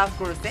পাৰ্টিয়ে লাভ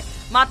কৰিছে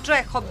মাত্ৰ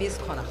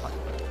 120খন আসন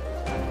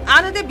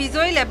আনহাতে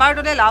বিজয়ী লেবাৰ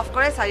দলে লাভ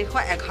কৰে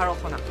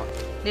 411খন আসন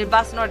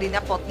নিৰ্বাচনৰ দিনা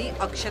পত্নী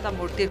অক্ষতা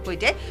মূৰ্তিৰ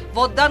সৈতে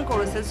ভোটদান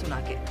কৰিছিল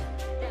সুনাকে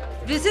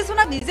ঋষি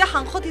সুনাক নিজে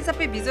সাংসদ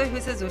হিচাপে বিজয়ী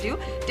হৈছে যদিও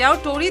তেওঁৰ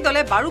টৰি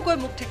দলে বাৰুকৈ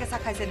মুখ ঠেকেচা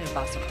খাইছে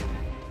নিৰ্বাচনত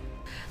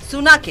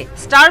সুনাকে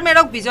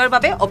ষ্টাৰমেৰক বিজয়ৰ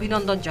বাবে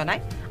অভিনন্দন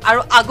জনায় আৰু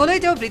আগলৈ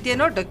তেওঁ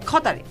ব্ৰিটেইনৰ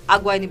দক্ষতাৰে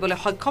আগুৱাই নিবলৈ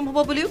সক্ষম হ'ব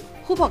বুলিও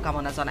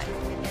শুভকামনা জনায়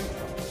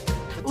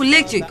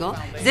উল্লেখযোগ্য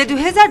যে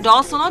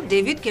 2010 চনত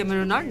ডেভিড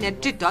কেমেৰুনৰ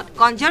নেতৃত্বত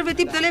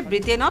কনজাৰভেটিভ দলে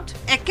ব্ৰিটেইনত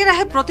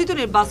একেৰাহে প্ৰতিটো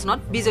নিৰ্বাচনত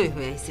বিজয়ী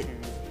হৈ আহিছিল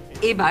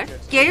এইবাৰ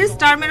কেৰ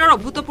ষ্টাৰমেৰৰ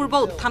অভূতপূৰ্ব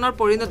উত্থানৰ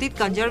পৰিণতিত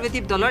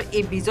কনজাৰভেটিভ দলৰ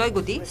এই বিজয়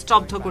গতি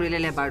স্তব্ধ কৰিলে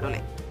লেবাৰ দলে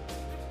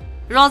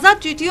ৰজা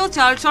তৃতীয়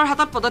চাৰ্লছৰ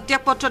হাতত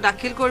পদত্যাগ পত্ৰ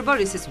দাখিল কৰিব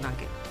ঋষি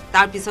সুনাকে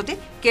তাৰ পিছতে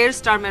কেৰ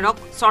ষ্টাৰমেৰক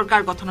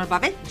চৰকাৰ গঠনৰ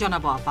বাবে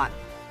জনাব আহ্বান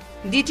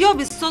দ্বিতীয়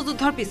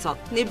বিশ্বযুদ্ধৰ পিছত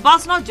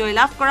নিৰ্বাচনত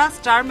জয়লাভ কৰা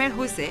ষ্টাৰমেৰ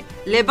হৈছে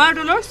লেবাৰ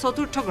দলৰ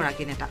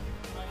চতুৰ্থগৰাকী নেতা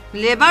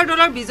লেবাৰ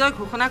দলৰ বিজয়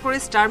ঘোষণা কৰি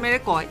ষ্টাৰমেৰে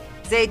কয়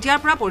যে এতিয়াৰ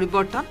পৰা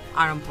পৰিৱৰ্তন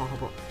আৰম্ভ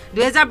হ'ব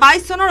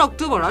 2022 চনৰ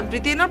অক্টোবৰত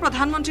ব্ৰিটেইনৰ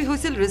প্ৰধানমন্ত্ৰী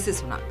হৈছিল ঋষি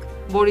সুনাক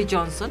বৰি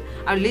জনসন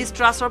আৰু লিজ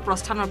ট্ৰাছৰ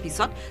প্ৰস্থানৰ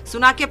পিছত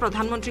সুনাকে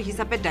প্ৰধানমন্ত্ৰী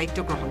হিচাপে দায়িত্ব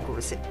গ্ৰহণ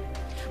কৰিছিল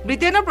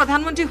ব্ৰিটেইনৰ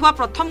প্ৰধানমন্ত্ৰী হোৱা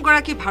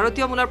প্ৰথমগৰাকী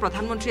ভাৰতীয় মূলৰ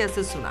প্ৰধানমন্ত্ৰী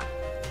আছিল সুনাক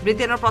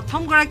ব্ৰিটেইনৰ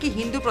প্ৰথমগৰাকী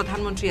হিন্দু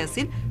প্ৰধানমন্ত্ৰী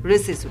আছিল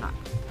ঋষি সুনাক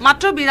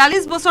মাত্ৰ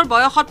 42 বছৰ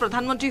বয়সত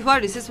প্ৰধানমন্ত্ৰী হোৱা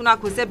ঋষি সুনাক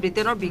হৈছে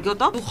ব্ৰিটেইনৰ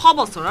বিগত 200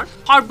 বছৰৰ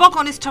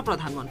সৰ্বকনিষ্ঠ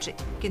প্ৰধানমন্ত্ৰী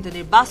কিন্তু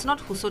নিৰ্বাচনত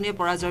শোচনীয়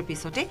পৰাজয়ৰ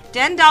পিছতে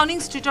 10 ডাউনিং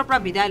ষ্ট্ৰীটৰ পৰা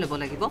বিদায় ল'ব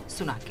লাগিব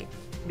সুনাকে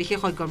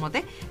বিশেষজ্ঞৰ মতে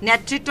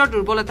নেতৃত্বৰ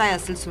দুৰ্বলতাই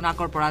আছিল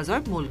সুনাকৰ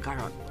পৰাজয়ৰ মূল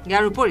কাৰণ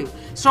ইয়াৰ উপৰিও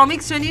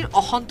শ্ৰমিক শ্ৰেণীৰ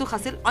অসন্তোষ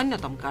আছিল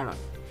অন্যতম কাৰণ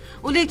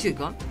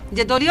উল্লেখযোগ্য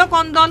যে দলীয়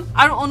কন্দল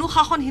আৰু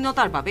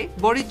অনুশাসনহীনতাৰ বাবে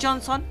বৰিছ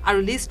জনসন আৰু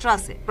লিজ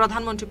ট্ৰাছে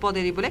প্ৰধানমন্ত্ৰী পদ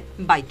এৰিবলৈ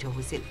বাধ্য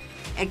হৈছিল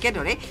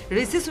একেদৰে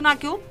ঋষি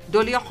সুনাকেও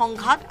দলীয়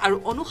সংঘাত আৰু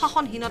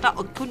অনুশাসনহীনতা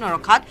অক্ষুণ্ণ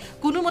ৰখাত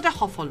কোনোমতে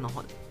সফল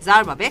নহল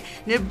যাৰ বাবে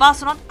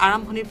নিৰ্বাচনত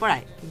আৰম্ভণিৰ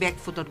পৰাই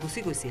বেকফুটত গুচি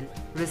গৈছিল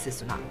ঋষি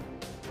Sunak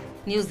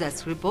news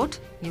desk report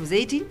news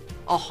 18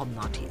 Assam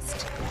north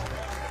east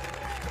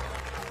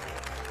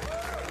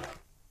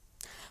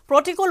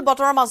প্ৰতিকূল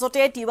বতৰৰ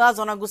মাজতে তিৱা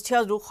জনগোষ্ঠীয়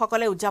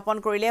লোকসকলে উদযাপন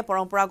কৰিলে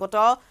পৰম্পৰাগত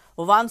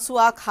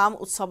ৱানচুৱা খাম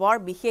উৎসৱৰ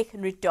বিশেষ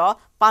নৃত্য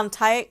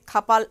পান্থাই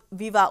খাপাল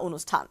বিবাহ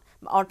অনুষ্ঠান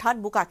অৰ্থাৎ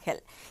বুকা খেল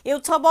এই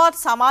উৎসৱত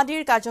সামাজিক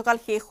কাৰ্যকাল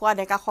শেষ হোৱা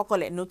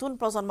ডেকাসকলে নতুন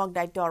প্ৰজন্মক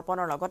দায়িত্ব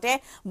অৰ্পণৰ লগতে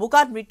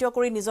বুকাত নৃত্য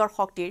কৰি নিজৰ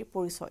শক্তিৰ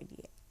পৰিচয়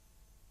দিয়ে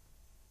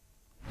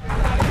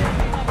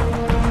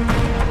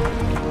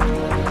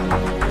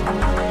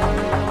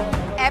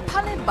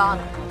এফালে বান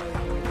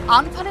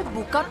আনফালে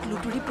বুকাত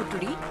লুটুৰি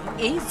পুটুৰি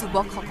এই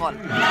যুৱকসকল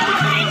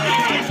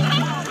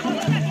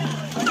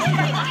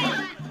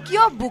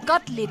কিয়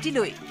বুকাত লেটি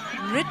লৈ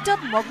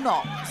নৃত্যত মগ্ন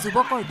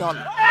যুৱকৰ দল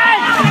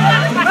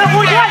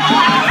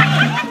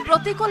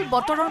প্ৰতিকূল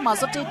বতৰৰ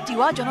মাজতে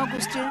তিৱা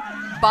জনগোষ্ঠীৰ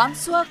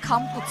বানচুৱা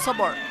খাম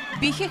উৎসৱৰ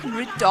বিশেষ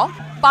নৃত্য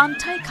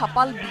পান্থাই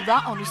খাপাল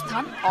বিবাহ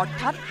অনুষ্ঠান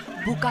অৰ্থাৎ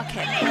বুকা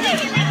খেল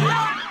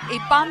এই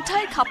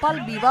পান্থাই খাপাল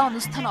বিবাহ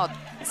অনুষ্ঠানত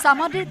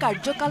সামাজিক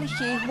কাৰ্যকাল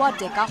শেষ হোৱা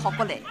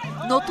ডেকাসকলে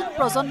নতুন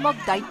প্ৰজন্মক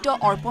দায়িত্ব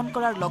অৰ্পণ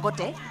কৰাৰ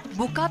লগতে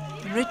বুকাত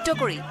নৃত্য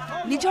কৰি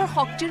নিজৰ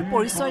শক্তিৰ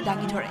পৰিচয়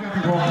দাঙি ধৰে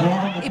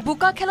এই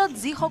বুকা খেলত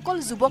যিসকল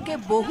যুৱকে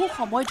বহু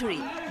সময় ধৰি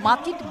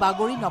মাটিত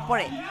বাগৰি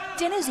নপৰে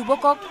তেনে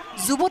যুৱকক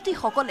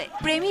যুৱতীসকলে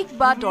প্ৰেমিক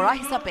বা দৰা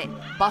হিচাপে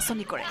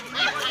বাছনি কৰে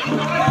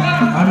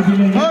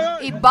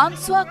এই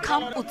বানচুৱা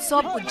খাম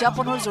উৎসৱ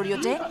উদযাপনৰ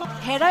জৰিয়তে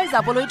হেৰাই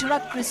যাবলৈ ধৰা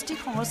কৃষ্টি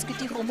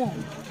সংস্কৃতিসমূহ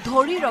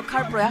ধৰি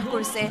ৰখাৰ প্ৰয়াস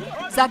কৰিছে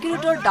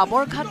জাগিৰোডৰ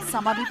ডাবৰঘাট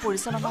সামাজিক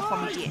পৰিচালনা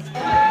সমিতিয়ে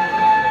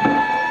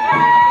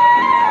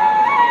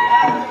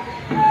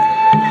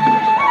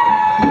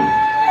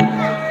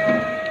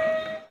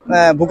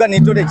বুকা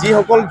নৃত্যতে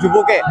যিসকল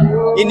যুৱকে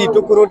এই নৃত্য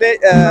কৰোঁতে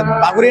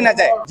পাহৰি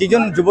নাযায়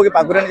যিজন যুৱকে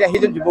পাহৰি নাযায়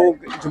সেইজন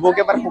যুৱকে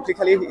এবাৰ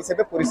শক্তিশালী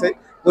হিচাপে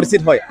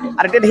পৰিচিত হয়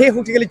আৰু এতিয়া সেই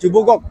শক্তিশালী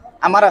যুৱকক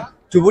আমাৰ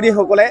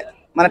যুৱতীসকলে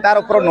মানে তাৰ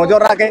ওপৰত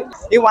নজৰ ৰাখে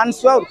এই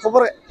ৱানচুৱা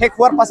উৎসৱৰ শেষ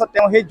হোৱাৰ পাছত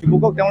তেওঁ সেই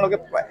যুৱকক তেওঁলোকে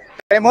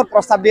প্ৰেমৰ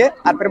প্ৰস্তাৱ দিয়ে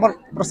আৰু প্ৰেমৰ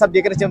প্ৰস্তাৱ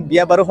দিয়ে কিনে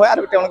বিয়া বাৰু হয়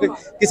আৰু তেওঁলোকে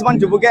কিছুমান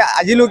যুৱকে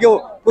আজিলৈকেও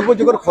পূৰ্ব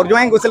যুগৰ ঘৰ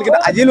জোৱাই গৈছিল কিন্তু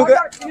আজিলৈকে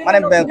মানে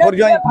ঘৰ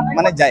জোৱাই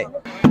মানে যায়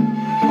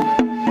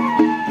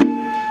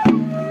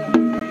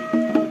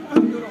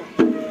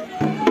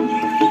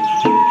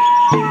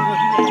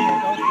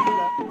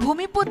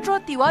ভূমিপুত্ৰ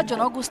তিৱা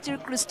জনগোষ্ঠীৰ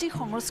কৃষ্টি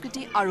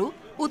সংস্কৃতি আৰু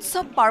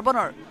উৎসৱ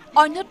পাৰ্বণৰ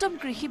অন্যতম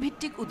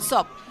কৃষিভিত্তিক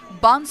উৎসৱ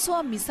বানচুৱা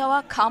মিছাৱা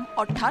খাম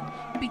অৰ্থাৎ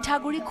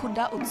পিঠাগুৰি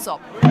খুন্দা উৎসৱ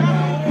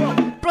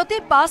প্ৰতি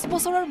 ৫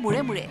 বছৰৰ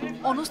মূৰে মূৰে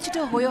অনুষ্ঠিত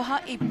হৈ অহা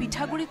এই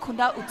পিঠাগুৰি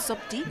খুন্দা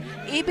উৎসৱটি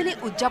এইবেলি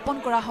উদযাপন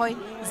কৰা হয়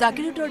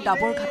জাগিৰোডৰ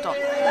ডাবৰঘাটত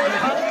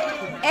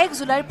 ১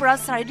 জুলাইৰ পৰা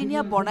 ৪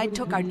 দিনীয়া বৰ্ণাঢ্য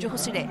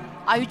কাৰ্যসূচীৰে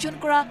আয়োজন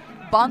কৰা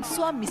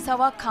বানচুৱা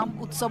মিছাৱা খাম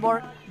উৎসৱৰ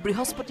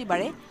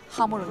বৃহস্পতিবাৰে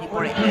সামৰণি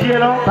পৰে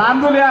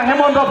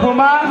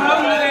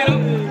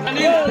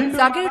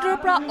জাগিৰোডৰ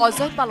পৰা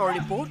অজয় পালৰ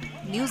report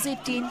news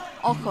 18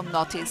 Assam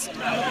north east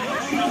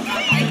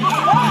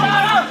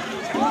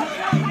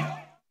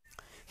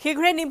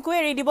শীঘ্ৰে নিমকুৱে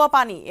এৰি দিব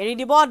পানী এৰি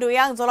দিব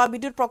দৈয়াং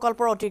জলবিদ্যুৎ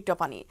প্ৰকল্পৰ অতিৰিক্ত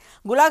পানী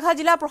গোলাঘাট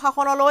জিলা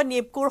প্ৰশাসনলৈ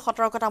নিমকুৰ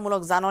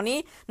সতৰ্কতামূলক জাননী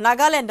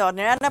নাগালেণ্ডত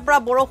নেৰানেপৰা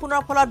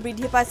বৰষুণৰ ফলত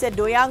বৃদ্ধি পাইছে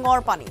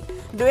দৈয়াঙৰ পানী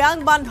দৈয়াং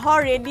বান্ধৰ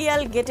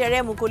ৰেডিয়েল গেটেৰে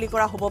মুকলি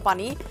কৰা হ'ব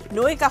পানী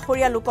নৈ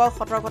কাষৰীয়া লোকক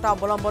সতৰ্কতা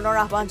অৱলম্বনৰ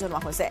আহ্বান জনোৱা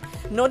হৈছে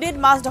নদীত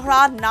মাছ ধৰা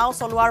নাও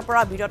চলোৱাৰ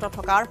পৰা বিৰত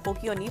থকাৰ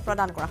সকিয়নি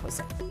প্ৰদান কৰা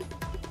হৈছে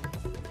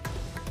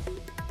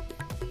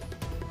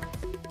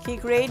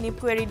শীঘ্ৰেই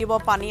নিমকু এৰি দিব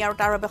পানী আৰু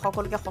তাৰ বাবে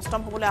সকলোকে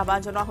সষ্টম হ'বলৈ আহ্বান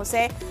জনোৱা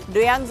হৈছে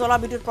দৈয়াং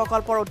জলবিদ্যুৎ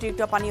প্ৰকল্পৰ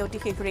অতিৰিক্ত পানী অতি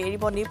শীঘ্ৰেই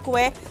এৰিব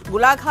নিমকুৱে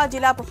গোলাঘাট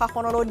জিলা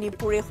প্ৰশাসনলৈ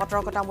নিমকুৰে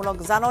সতৰ্কতামূলক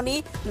জাননী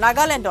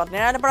নাগালেণ্ডত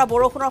নেৰানেপৰা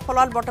বৰষুণৰ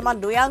ফলত বৰ্তমান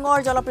দৈয়াঙৰ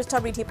জলপৃষ্ঠ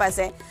বৃদ্ধি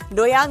পাইছে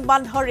দৈয়াং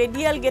বান্ধৰ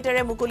ৰেডিয়েল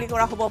গেটেৰে মুকলি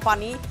কৰা হ'ব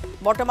পানী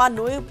বৰ্তমান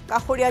নৈ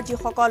কাষৰীয়া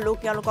যিসকল লোক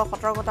তেওঁলোকক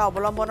সতৰ্কতা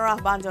অৱলম্বনৰ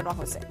আহ্বান জনোৱা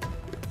হৈছে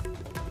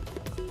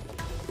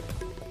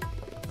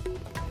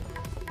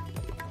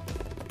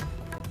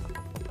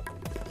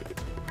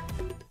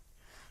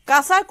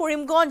কাছা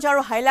কৰিমগঞ্জ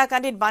আৰু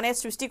হাইলাকান্দিত বানে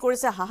সৃষ্টি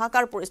কৰিছে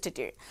হাহাকাৰ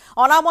পৰিস্থিতিৰ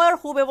অনাময়ৰ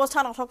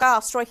সুব্যৱস্থা নথকা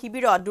আশ্ৰয়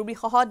শিবিৰত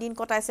দুৰ্বিষহ দিন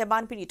কটাইছে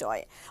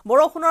বানপীড়িতই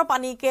বৰষুণৰ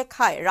পানীকে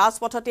খাই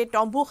ৰাজপথতে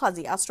তম্বু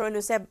সাজি আশ্ৰয়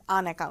লৈছে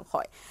আন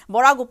একাংশই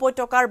বৰাক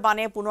উপত্যকাৰ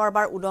বানে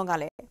পুনৰবাৰ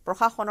উদঙালে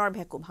প্ৰশাসনৰ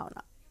ভেকু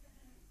ভাওনা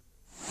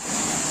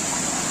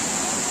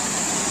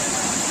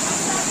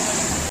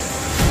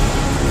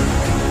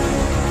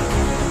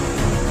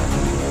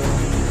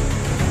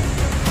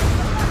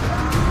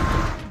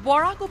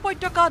বৰাক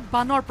উপত্যকাত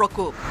বানৰ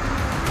প্ৰকোপ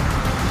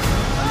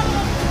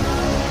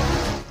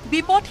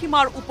বিপদ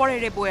সীমাৰ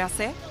ওপৰেৰে বৈ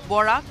আছে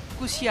বৰাক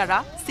কুশিয়াৰা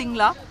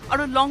সিংলা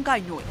আৰু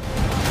লংগাই নৈ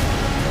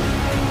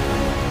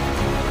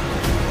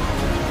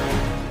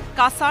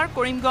কাছাৰ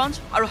কৰিমগঞ্জ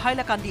আৰু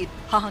হাইলাকান্দিত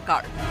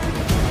হাহাকাৰ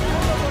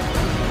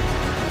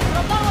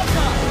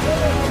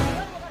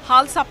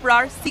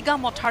হালচাপৰাৰ চিগা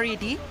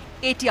মথাৰিয়েদি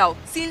এতিয়াও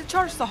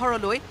শিলচৰ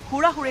চহৰলৈ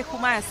হুৰাহুৰে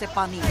সোমাই আছে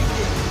পানী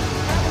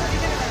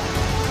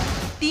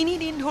 3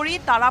 দিন ধৰি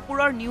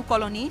তাৰাপুৰৰ নিউ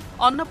কলনী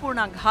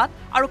অন্নপূৰ্ণা ঘাট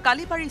আৰু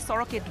কালিবাৰী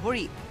চৰকে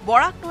ধৰি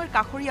বৰাক নৈৰ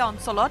কাষৰীয়া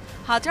অঞ্চলত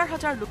হাজাৰ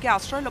হাজাৰ লোকে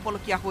আশ্ৰয়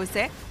ল'বলগীয়া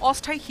হৈছে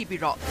অস্থায়ী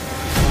শিবিৰত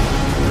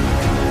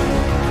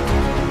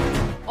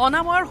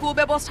অনাময়ৰ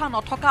সুব্যৱস্থা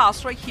নথকা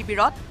আশ্ৰয়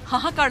শিবিৰত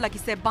হাহাকাৰ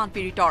লাগিছে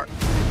বানপীড়িতৰ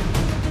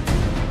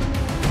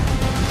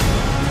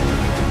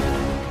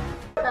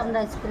আমরা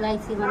স্কুল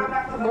আইছি মানে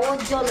বহুত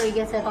জল হয়ে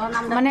গেছে তখন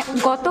আমরা মানে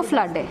গত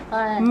ফ্লাডে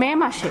মে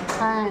মাসে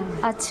হ্যাঁ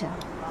আচ্ছা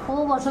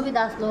খুব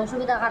অসুবিধা আসলো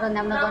অসুবিধার কারণে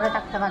আমরা ঘরে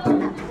থাকতে পারছি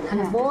না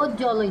বহুত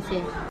জল হয়েছে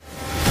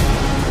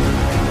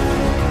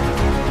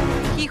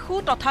শিশু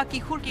তথা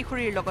কিশোৰ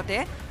কিশোৰীৰ লগতে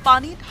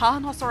পানীত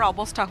হাঁহ-নচৰা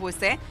অৱস্থা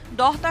হৈছে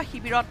 10টা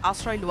শিবিৰত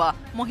আশ্ৰয় লোৱা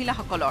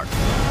মহিলাসকলৰ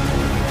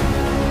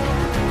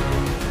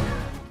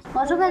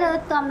অসুবিধা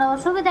তো আমরা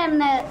অসুবিধা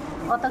এমনি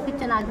অত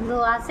কিছু না কিন্তু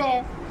আছে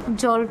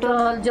জল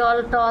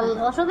টল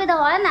অসুবিধা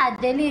হয় না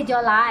ডেলি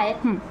জল আয়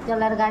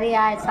জলের গাড়ি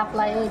আয়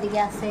সাপ্লাই ওইদিকে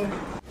আছে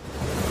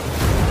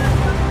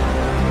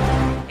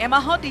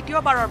এমাহত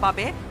দ্বিতীয়বাৰৰ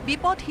বাবে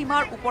বিপদ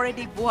সীমাৰ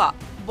ওপৰেদি বোৱা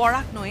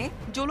বৰাক নৈয়ে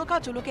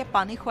জলুকে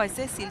পানী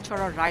খুৱাইছে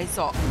শিলচৰৰ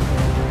ৰাইজক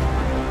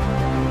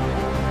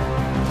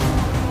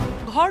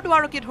ঘৰ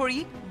দুৱাৰকে ধৰি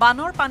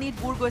বানৰ পানীত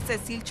বুৰ গৈছে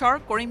শিলচৰ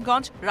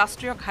কৰিমগঞ্জ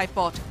ৰাষ্ট্ৰীয়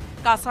ঘাইপথ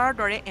কাছাৰৰ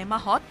দৰে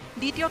এমাহত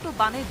দ্বিতীয়টো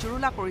বানে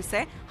জুৰুলা কৰিছে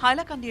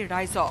হাইলাকান্দিৰ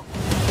ৰাইজক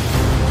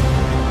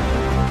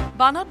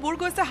বানত বুৰ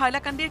গৈছে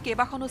হাইলাকান্দিৰ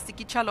কেইবাখনো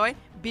চিকিৎসালয়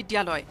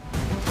বিদ্যালয়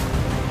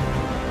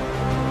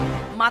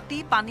মাটি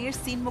পানীৰ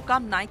চিন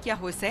মুকাম নাইকিয়া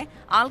হৈছে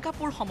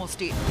আলকাপুৰ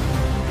সমষ্টিত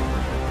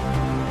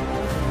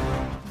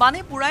বানে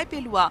পুৰাই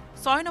পেলোৱা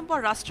 6 নম্বৰ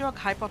ৰাষ্ট্ৰীয়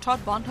ঘাইপথত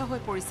বন্ধ হৈ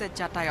পৰিছে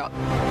যাতায়াত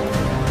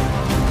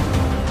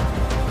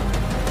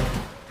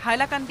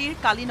হাইলাকান্দিৰ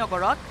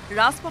কালীনগৰত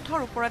ৰাজপথৰ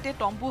ওপৰতে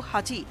তম্বু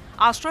সাজি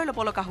আশ্ৰয় ল'ব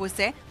লগা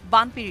হৈছে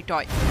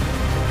বানপীড়িতই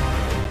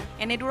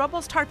এনে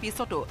দুৰৱস্থাৰ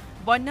পিছতো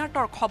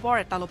বন্যাৰ্তৰ খবৰ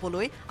এটা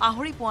ল'বলৈ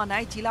আহৰি পোৱা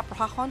নাই জিলা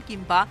প্ৰশাসন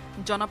কিংবা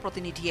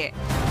জনপ্ৰতিনিধিয়ে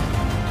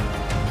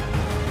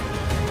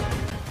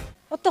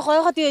কত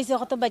ক্ষয়ক্ষতি হৈছে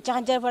কত বাচ্চা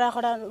খাঞ্চাৰ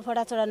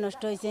ফৰা চৰা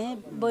নষ্ট হৈছে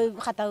বই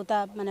খাতা উতা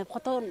মানে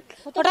কত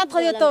হঠাৎ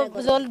করে তো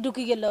জল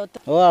ঢুকি গেল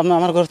ও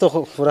আমার ঘর তো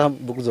পুরা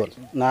বুক জল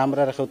না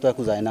আমরা রেখেও তো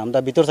একু যায় না আমরা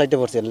ভিতর সাইডে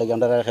পড়ছি লাগে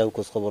আমরা রেখেও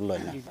খোঁজ খবর লই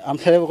না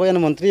আমরা কইন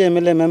মন্ত্রী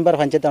এমএলএ মেম্বার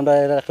পঞ্চায়েত আমরা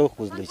রেখেও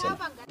খোঁজ লইছে না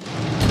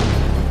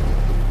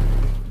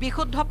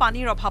বিশুদ্ধ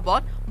পানীৰ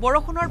অভাৱত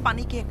বৰষুণৰ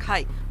পানীকে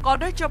খাই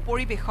কদৰ্য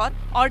পৰিৱেশত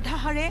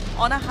অৰ্ধাহাৰে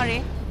অনাহাৰে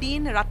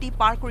দিন ৰাতি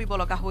পাৰ কৰিব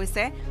লগা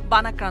হৈছে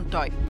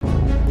বানাক্ৰান্তই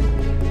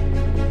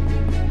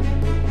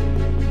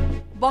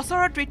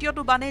বছৰৰ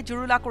তৃতীয়টো বানে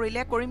জুৰুলা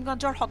কৰিলে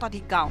কৰিমগঞ্জৰ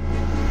শতাধিক গাঁও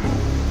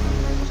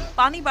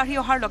পানী বাঢ়ি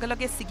অহাৰ লগে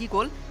লগে ছিগি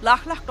গ'ল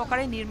লাখ লাখ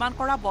টকাৰে নিৰ্মাণ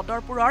কৰা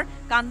বদৰপুৰৰ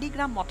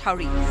কান্দিগ্ৰাম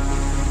মথাউৰি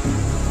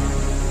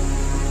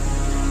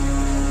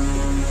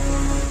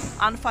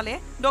আনফালে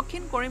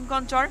দক্ষিণ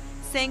কৰিমগঞ্জৰ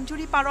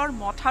চেংজুৰি পাৰৰ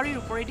মথাউৰিৰ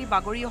ওপৰেদি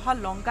বাগৰি অহা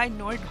লংগাই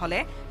নৈৰ ঢলে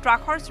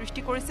ত্ৰাসৰ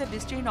সৃষ্টি কৰিছে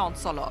বিস্তীৰ্ণ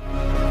অঞ্চলত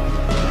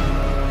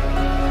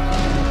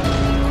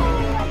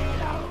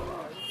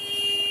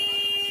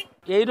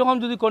এইরকম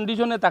যদি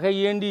কন্ডিশনে থাকে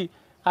ইএনডি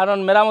কারণ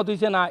মেরামত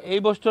হয়েছে না এই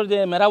বছর যে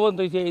মেরামত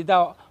হয়েছে এটা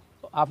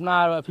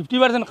আপনার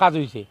 50% কাজ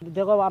হয়েছে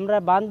দেখো আমরা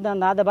বাঁধ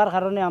না দেবার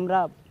কারণে আমরা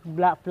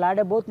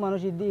ফ্লাডে বহুত মানুষ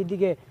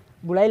এদিকে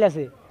বুড়াইল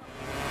আছে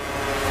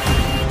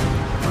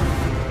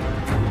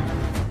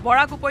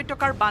বৰাক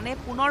উপত্যকাৰ বানে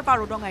পুনৰবাৰ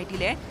উদঙাই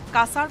দিলে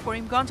কাছাৰ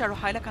কৰিমগঞ্জ আৰু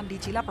হাইলাকান্দি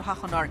জিলা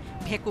প্ৰশাসনৰ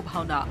ভেকু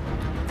ভাওনা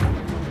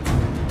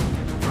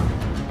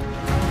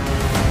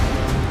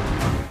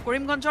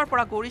কৰিমগঞ্জৰ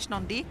পৰা গৌৰীশ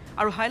নন্দী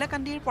আৰু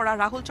হাইলাকান্দিৰ পৰা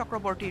ৰাহুল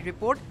চক্ৰৱৰ্তীৰ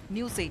report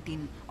news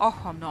 18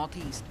 Assam north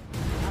east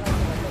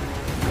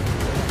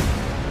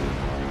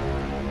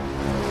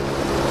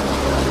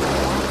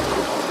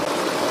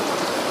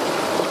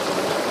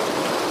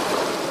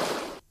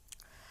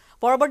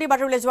পৰৱৰ্তী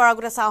বাতৰিলৈ যোৱাৰ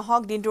আগতে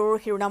চাওক দিনটোৰ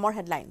শিৰোনামৰ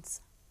হেডলাইনছ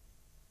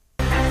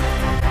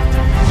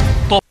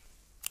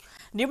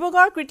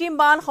ডিব্ৰুগড় কৃত্ৰিম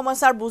বান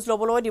সমস্যাৰ বুজ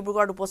ল'বলৈ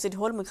ডিব্ৰুগড়ত উপস্থিত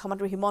হ'ল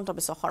মুখ্যমন্ত্ৰী হিমন্ত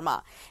বিশ্ব শৰ্মা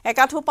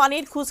একাঠু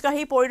পানীত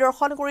খোজকাঢ়ি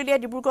পৰিদৰ্শন কৰিলে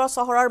ডিব্ৰুগড়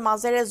চহৰৰ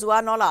মাজেৰে যোৱা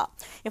নলা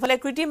ইফালে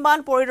কৃত্ৰিম বান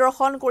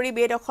পৰিদৰ্শন কৰি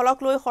বেদখলক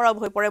লৈ সৰব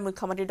হৈ পৰে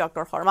মুখ্যমন্ত্ৰী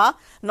ডক্টৰ শৰ্মা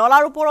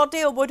নলাৰ ওপৰতে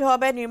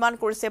অবৈধভাৱে নিৰ্মাণ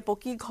কৰিছে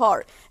পকী ঘৰ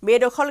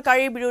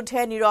বেদখলকাৰীৰ বিৰুদ্ধে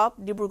নীৰৱ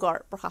ডিব্ৰুগড়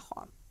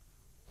প্ৰশাসন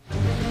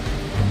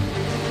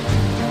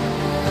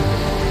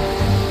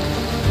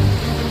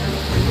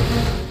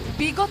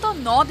বিগত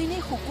 9 দিনে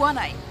শুকোৱা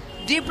নাই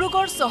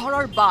ডিব্ৰুগড়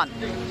চহৰৰ বান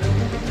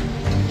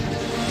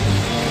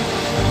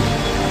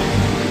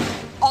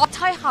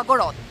অথাই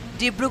সাগৰত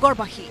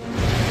ডিব্ৰুগড়বাসী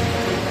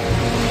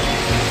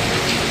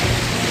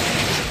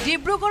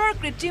ডিব্ৰুগড়ৰ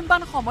কৃত্ৰিম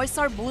বান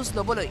সমস্যাৰ বুজ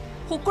ল'বলৈ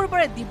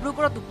শুকুৰবাৰে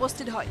ডিব্ৰুগড়ত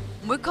উপস্থিত হয়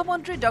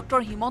মুখ্যমন্ত্ৰী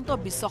ডক্টৰ হিমন্ত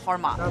বিশ্ব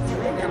শৰ্মা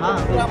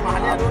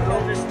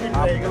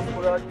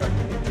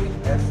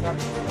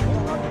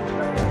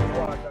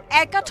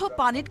একাঠু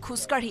পানীত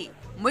খোজকাঢ়ি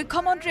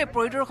মুখ্যমন্ত্ৰীয়ে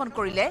পৰিদৰ্শন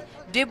কৰিলে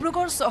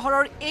ডিব্ৰুগড়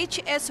চহৰৰ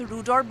HS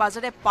ৰোডৰ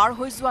বাজেৰে পাৰ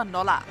হৈ যোৱা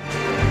নলা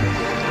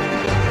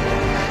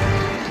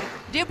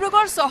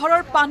ডিব্ৰুগড়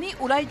চহৰৰ পানী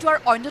ওলাই যোৱাৰ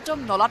অন্যতম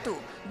নলাটো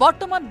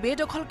বৰ্তমান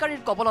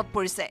বেদখলকাৰীৰ কবলত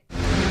পৰিছে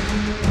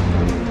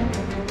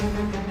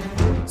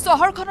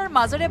চহৰখনৰ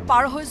মাজেৰে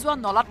পাৰ হৈ যোৱা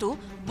নলাটো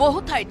বহু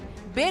ঠাইত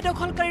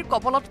বেদখলকাৰীৰ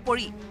কবলত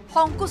পৰি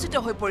সংকুচিত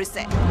হৈ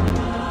পৰিছে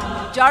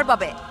যাৰ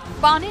বাবে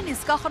পানী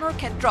নিষ্কাশনৰ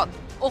ক্ষেত্ৰত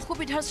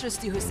অসুবিধাৰ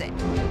সৃষ্টি হৈছে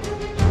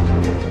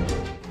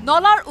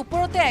নলাৰ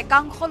ওপৰতে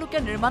একাংশ লোকে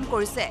নিৰ্মাণ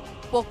কৰিছে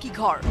পকী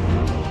ঘৰ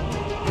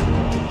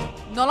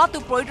নলাটো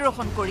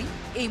পৰিদৰ্শন কৰি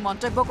এই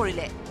মন্তব্য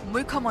কৰিলে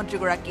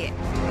মুখ্যমন্ত্ৰীগৰাকীয়ে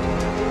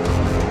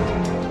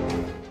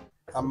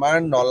আমাৰ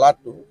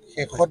নলাটো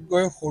শেষত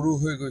গৈ সৰু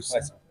হৈ গৈছে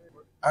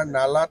আৰু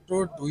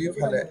নালাটোৰ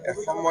দুইফালে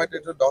এসময়ত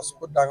এইটো 10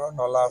 ফুট ডাঙৰ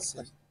নলা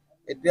আছিল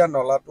এতিয়া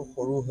নলাটো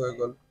সৰু হৈ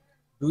গ'ল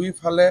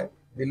দুইফালে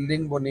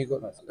বিল্ডিং বনি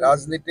গ'ল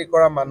ৰাজনীতি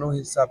কৰা মানুহ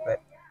হিচাপে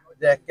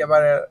যে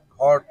একেবাৰে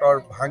ঘৰ তৰ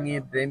ভাঙি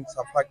ড্ৰেইন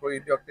চাফা কৰি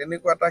দিয়ক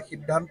তেনেকুৱা এটা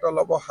সিদ্ধান্ত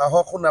ল'ব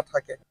সাহসো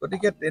নাথাকে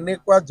গতিকে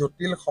তেনেকুৱা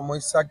জটিল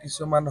সমস্যা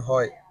কিছুমান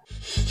হয়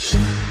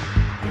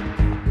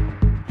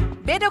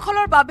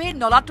বেদখলৰ বাবে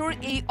নলাটোৰ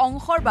এই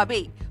অংশৰ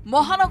বাবেই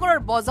মহানগৰৰ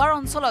বজাৰ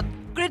অঞ্চলত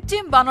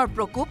কৃত্ৰিম বানৰ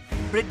প্ৰকোপ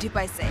বৃদ্ধি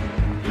পাইছে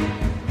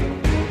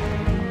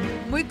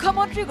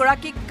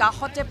মুখ্যমন্ত্ৰীগৰাকীক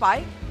কাষতে পাই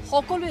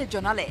সকলোৱে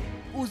জনালে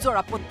উজৰ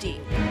আপত্তি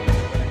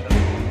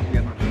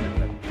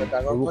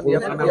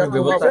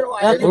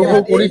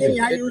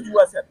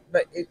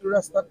এইটো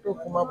ৰাস্তাটো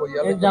সোমাব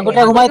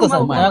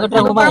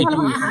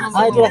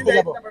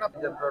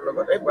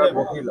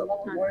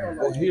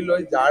বহি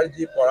লৈ যাৰ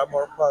যি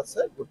পৰামৰ্শ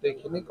আছে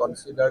গোটেইখিনি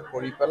কনচিডাৰ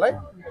কৰি পেলাই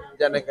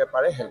যেনেকে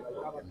পাৰে হেল্প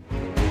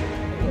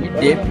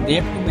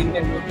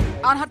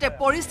আনহাতে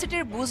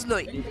পৰিস্থিতিৰ বুজ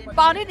লৈ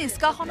পানী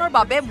নিষ্কাশনৰ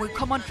বাবে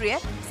মুখ্যমন্ত্ৰীয়ে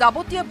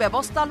যাৱতীয়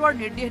ব্যৱস্থা লোৱাৰ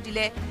নিৰ্দেশ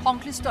দিলে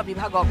সংশ্লিষ্ট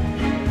বিভাগক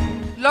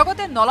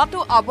লগতে নলাটো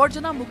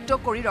আৱৰ্জনা মুক্ত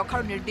কৰি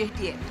ৰখাৰ নিৰ্দেশ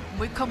দিয়ে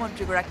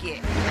মুখ্যমন্ত্ৰীগৰাকীয়ে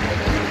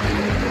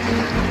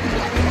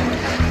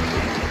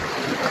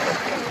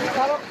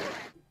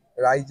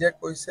ৰাইজে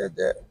কৈছে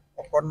যে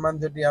অকণমান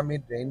যদি আমি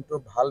ড্ৰেইনটো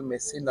ভাল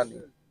মেচিন আনি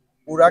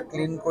পুৰা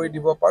ক্লিন কৰি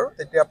দিব পাৰোঁ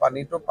তেতিয়া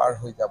পানীটো পাৰ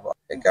হৈ যাব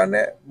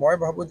সেইকাৰণে মই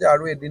ভাবোঁ যে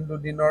আৰু এদিন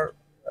দুদিনৰ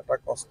এটা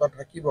কষ্ট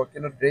থাকিব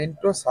কিন্তু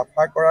ড্ৰেইনটো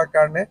চাফা কৰাৰ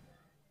কাৰণে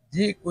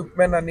যি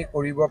ইকুইপমেণ্ট আনি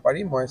কৰিব পাৰি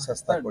মই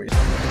চেষ্টা কৰিম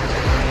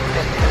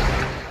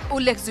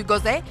উল্লেখযোগ্য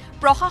যে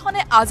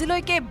প্ৰশাসনে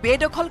আজিলৈকে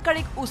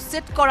বেদখলকাৰীক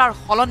উচ্ছেদ কৰাৰ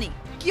সলনি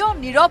কিয়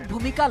নীৰৱ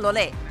ভূমিকা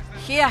ল'লে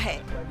সেয়াহে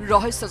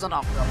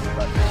ৰহস্যজনক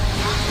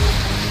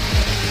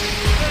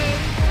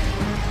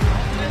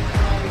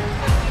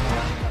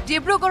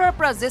ডিব্ৰুগড়ৰ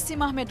পৰা জেছিম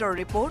আহমেদৰ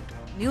report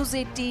news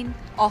 18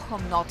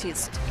 Assam north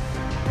east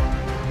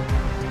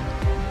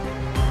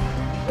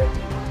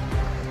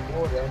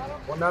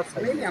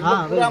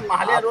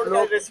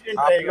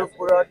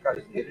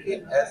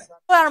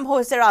আৰম্ভ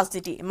হৈছে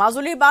ৰাজনীতি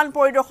মাজুলীৰ বান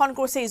পৰিদৰ্শন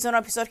কৰিছে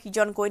ইজনৰ পিছত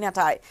সিজনকৈ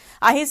নেতাই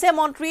আহিছে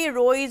মন্ত্ৰী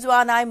ৰৈ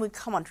যোৱা নাই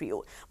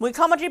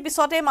মুখ্যমন্ত্ৰীৰ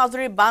পিছতে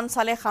মাজুলীৰ বান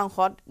চালে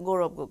সাংসদ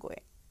গৌৰৱ গগৈ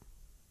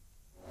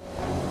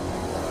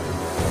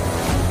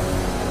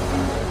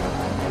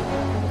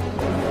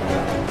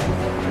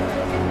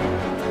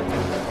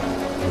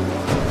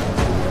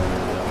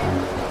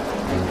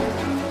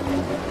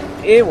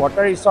এই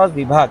ৱাটাৰ ৰিচৰ্চ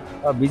বিভাগ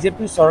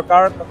বিজেপি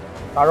চৰকাৰৰ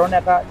কাৰণে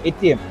এটা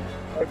এটিএম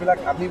এইবিলাক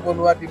আমি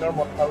বনোৱা দিনৰ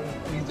মথাউৰি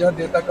নিজৰ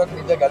দেউতাকক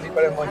নিজে গালি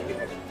পাৰে মই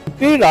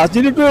এই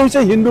ৰাজনীতিটো হৈছে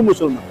হিন্দু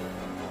মুছলমান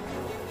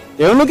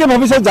তেওঁলোকে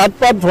ভাবিছে জাত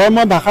পাত ধৰ্ম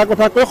ভাষাৰ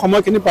কথা কৈ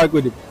সময়খিনি পাৰ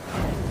কৰি দিব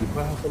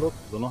বিষয়াসকলক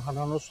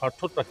জনসাধাৰণৰ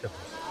স্বাৰ্থত ৰাখে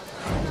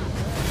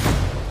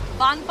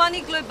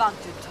বানপানীক লৈ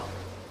বাকযুদ্ধ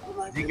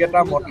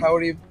যিকেইটা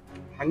মথাউৰি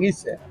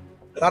ভাঙিছে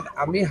তাত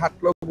আমি হাত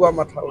লগোৱা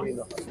মাথাউৰি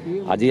নহয়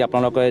আজি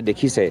আপোনালোকে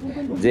দেখিছে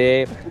যে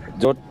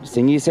য'ত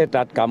ছিঙিছে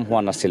তাত কাম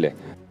হোৱা নাছিলে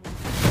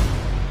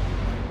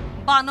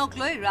বানক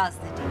লৈ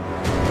ৰাজনীতি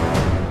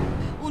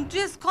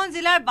 29খন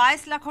জিলাৰ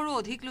 22 লাখৰো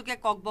অধিক লোকে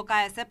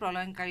ককবকাই আছে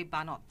প্ৰলয়ংকাৰী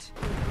বানত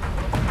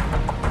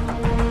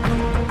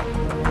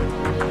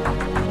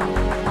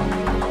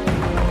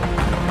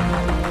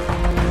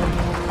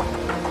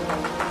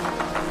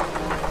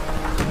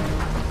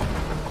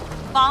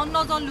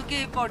জন লোকে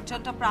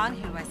পৰ্যন্ত প্ৰাণ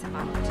হেৰুৱাইছে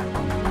বানত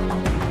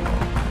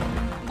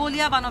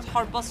বলিয়া বানত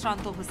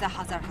সৰ্বশ্ৰান্ত হৈছে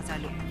হাজাৰ হাজাৰ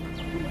লোক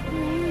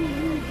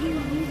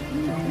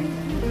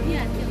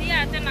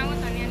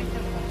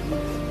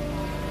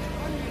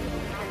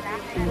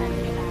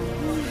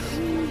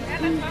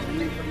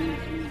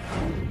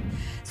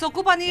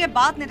চকু পানীৰে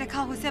বাট নেদেখা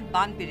হৈছে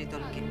বান পীড়িত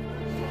লোকে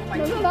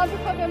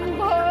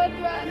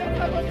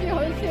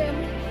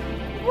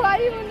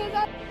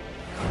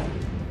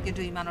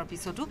কিন্তু ইমানৰ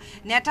পিছতো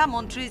নেতা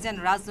মন্ত্ৰী যেন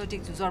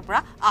ৰাজনৈতিক যুঁজৰ পৰা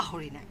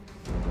আহৰি নাই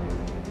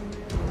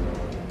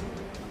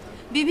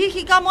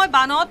বিভীষিকাময়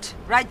বানত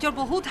ৰাজ্যৰ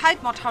বহু ঠাইত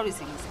মথাউৰি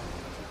ছিঙিছে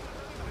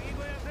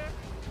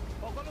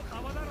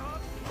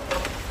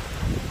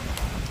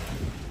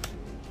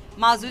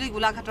মাজুলী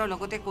গোলাঘাটৰ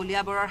লগতে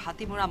কলিয়াবৰৰ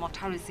হাতীমুৰা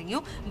মথাউৰি ছিঙিও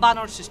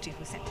বানৰ সৃষ্টি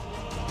হৈছে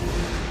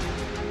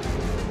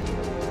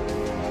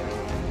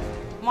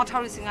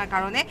মথাউৰি ছিঙাৰ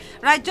কাৰণে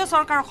ৰাজ্য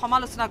চৰকাৰক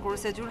সমালোচনা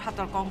কৰিছে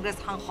যোৰহাটৰ কংগ্ৰেছ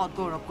সাংসদ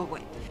গৌৰৱ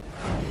গগৈ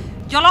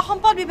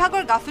জলসম্পদ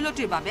বিভাগৰ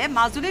গাফিলতিৰ বাবে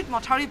মাজুলীত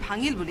মথাউৰি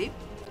ভাঙিল বুলি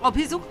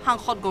অভিযোগ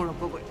সাংসদ গৌৰৱ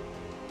গগৈ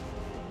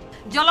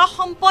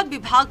জলসম্পদ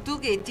বিভাগটোক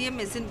এটিএম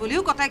মেচিন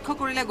বুলিও কটাক্ষ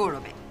কৰিলে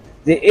গৌৰৱে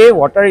যে এই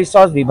ৱাটাৰ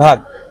ৰিচৰ্চ বিভাগ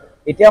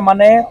এতিয়া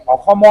মানে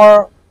অসমৰ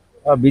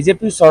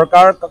বিজেপি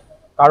চৰকাৰ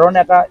কাৰণ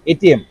এটা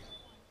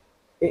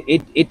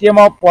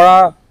এটিএমৰ পৰা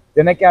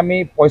যেনেকৈ আমি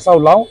পইচা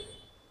ওলাওঁ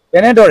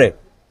তেনেদৰে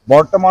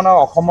বৰ্তমানৰ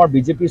অসমৰ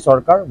বিজেপি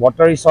চৰকাৰ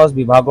ৱাটাৰ ৰিচৰ্চ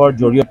বিভাগৰ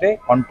জৰিয়তে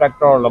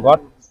কণ্ট্ৰেক্টৰৰ লগত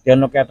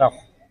তেওঁলোকে এটা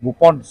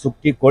গোপন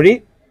চুক্তি কৰি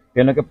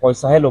তেওঁলোকে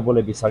পইচাহে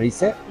ল'বলৈ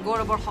বিচাৰিছে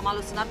গৌৰৱৰ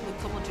সমালোচনাত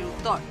মুখ্যমন্ত্ৰীৰ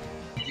উত্তৰ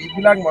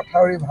যিবিলাক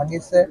মথাউৰি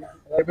ভাঙিছে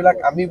সেইবিলাক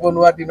আমি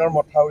বনোৱা দিনৰ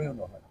মথাউৰিও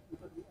নহয়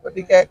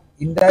গতিকে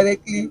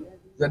ইনডাইৰেক্টলি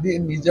যদি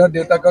নিজৰ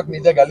দেউতাকক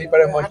নিজে গালি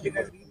পাৰে মই কি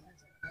কৰিম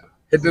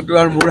সেইটোতো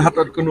আৰু মোৰ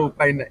হাতত কোনো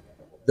উপায় নাই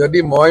যদি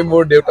মই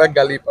মোৰ দেউতাক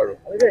গালি পাৰো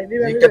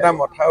যিকেইটা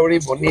মথাউৰি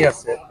বনি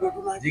আছে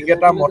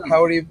যিকেইটা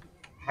মথাউৰি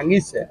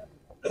ভাঙিছে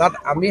তাত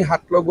আমি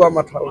হাত লগোৱা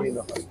মথাউৰি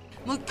নহয়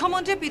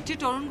মুখ্যমন্ত্ৰী পিতৃ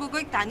তৰুণ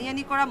গগৈক টানি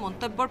আনি কৰা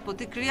মন্তব্যৰ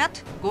প্ৰতিক্ৰিয়াত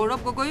গৌৰৱ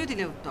গগৈও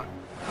দিলে উত্তৰ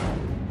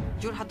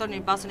যোৰহাটৰ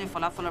নিৰ্বাচনী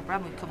ফলাফলৰ পৰা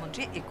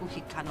মুখ্যমন্ত্ৰীয়ে একো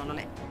শিক্ষা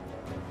নললে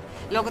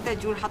লগতে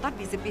যোৰহাটত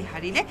বিজেপি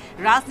হাৰিলে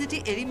ৰাজনীতি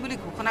এৰিম বুলি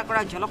ঘোষণা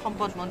কৰা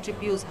জলসম্পদ মন্ত্ৰী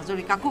পীয়ুষ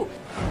হাজৰিকাকো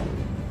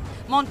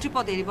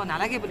মন্ত্ৰীপদ এৰিব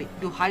নালাগে বুলি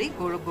দুহাৰি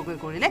গৌৰৱ গগৈ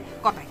কৰিলে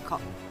কটাক্ষ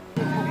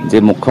যে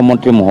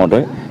মুখ্যমন্ত্ৰী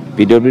মহোদয়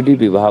পিডব্লিউডি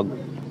বিভাগ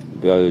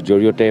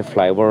জৰিয়তে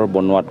ফ্লাইঅভাৰ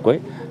বনোৱাতকৈ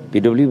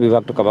পিডব্লিউ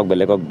বিভাগটো কাবাক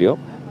বেলেগক দিয়ক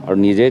আৰু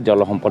নিজে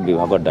জলসম্পদ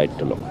বিভাগৰ দায়িত্ব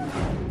লওক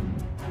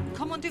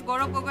মুখ্যমন্ত্ৰী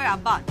গৌৰৱ গগৈৰ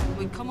আহ্বান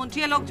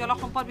মুখ্যমন্ত্ৰীয়ে লওক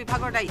জলসম্পদ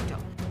বিভাগৰ দায়িত্ব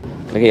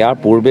ইয়াৰ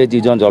পূৰ্বে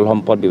যিজন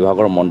জলসম্পদ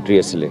বিভাগৰ মন্ত্ৰী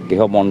আছিলে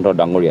কেশৱমন্দ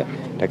ডাঙৰীয়া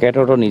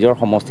তেখেতৰতো নিজৰ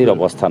সমষ্টিৰ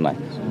অৱস্থা নাই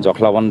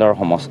জখলাবন্দাৰ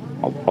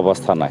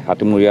অৱস্থা নাই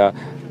হাতীমূৰীয়া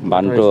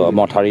বান্ধটো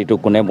মথাউৰিটো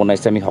কোনে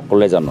বনাইছে আমি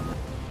সকলোৱে জানো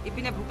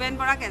ইপিনে ভূপেন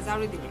বৰাক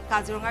এজাৰি দিলে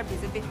কাজিৰঙাৰ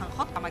বিজেপি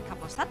সাংসদ কামাখ্যা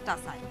প্ৰসাদ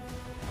তাছাই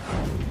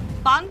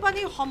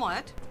বানপানীৰ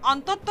সময়ত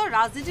অন্তত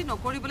ৰাজনীতি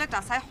নকৰিবলৈ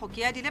তাছাই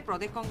সকীয়াই দিলে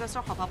প্ৰদেশ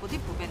কংগ্ৰেছৰ সভাপতি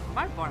ভূপেন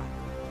কুমাৰ বৰা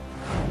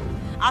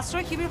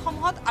আশ্ৰয়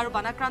শিবিৰসমূহত আৰু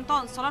বানাক্ৰান্ত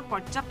অঞ্চলত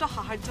পৰ্যাপ্ত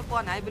সাহায্য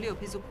পোৱা নাই বুলি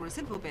অভিযোগ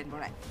কৰিছিল ভূপেন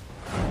বৰাই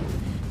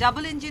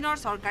ডাবল ইঞ্জিনৰ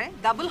চৰকাৰে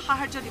ডাবল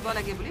সাহায্য দিব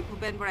লাগে বুলি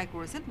ভূপেন বৰাই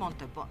কৰিছিল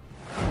মন্তব্য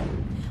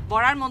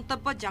বৰাৰ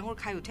মন্তব্যত জাঙুৰ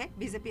খাই উঠে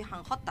বিজেপি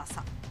সাংসদ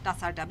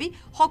তাছাৰ দাবী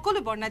সকলো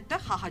বৰ্ণাঢ্য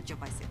সাহায্য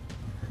পাইছে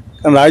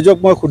ৰাইজক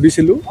মই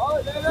সুধিছিলোঁ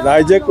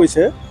ৰাইজে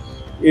কৈছে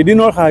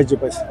এদিনৰ সাহায্য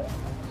পাইছে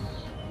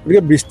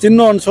গতিকে বিস্তীৰ্ণ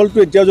অঞ্চলটো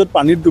এতিয়া য'ত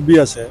পানীত ডুবি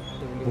আছে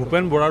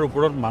ভূপেন বৰাৰ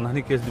ওপৰত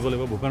মানহানি কেছ দিব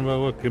লাগিব ভূপেন বৰাৰ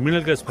ওপৰত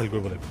ক্ৰিমিনেল কেছ ফাইল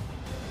কৰিব লাগিব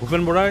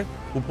ভূপেন বৰাই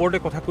ওপৰতে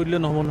কথা কৈ দিলে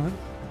নহ'ব নহয়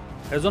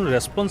এজন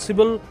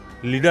ৰেছপনচিবল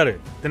লিডাৰে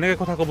তেনেকৈ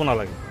কথা ক'ব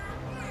নালাগে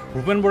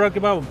ভূপেন বৰাৰ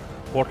কিবা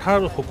কথাৰ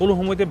সকলো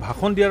সময়তে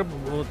ভাষণ দিয়াৰ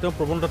তেওঁ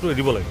প্ৰৱণতাটো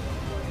এৰিব লাগে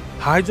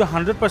সাহায্য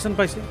 100%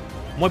 পাইছে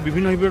মই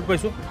বিভিন্ন শিবিৰত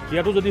পাইছোঁ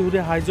ইয়াতো যদি সুধে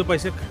সাহায্য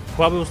পাইছে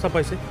খোৱা ব্যৱস্থা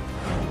পাইছে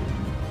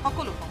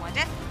সকলো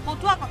সময়তে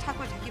ফটোৱা কথা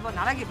কৈ থাকিব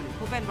নালাগে বুলি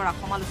ভূপেন বৰা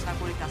সমালোচনা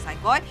কৰি তাছাই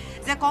কয়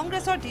যে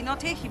কংগ্ৰেছৰ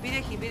দিনতহে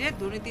শিবিৰে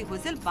দুৰ্নীতি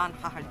হৈছিল বান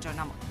সাহায্যৰ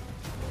নামত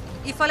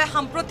ইফালে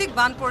সাম্প্ৰতিক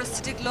বান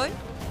পৰিস্থিতিক লৈ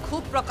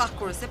খুব প্ৰকাশ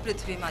কৰিছে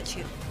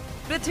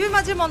পৃথ্বী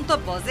মাঝিৰ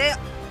মন্তব্য যে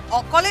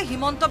অকলে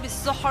হিমন্ত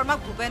বিশ্ব শৰ্মাক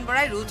ভূপেন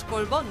বৰাই ৰোধ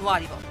কৰিব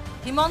নোৱাৰিব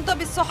হিমন্ত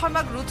বিশ্ব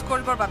শৰ্মাক ৰোধ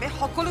কৰিবৰ বাবে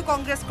সকলো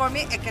কংগ্ৰেছ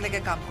কৰ্মী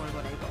একেলগে কাম কৰিব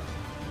লাগিব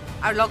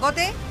আৰু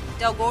লগতে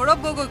তেওঁ গৌৰৱ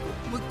গগৈক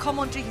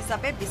মুখ্যমন্ত্ৰী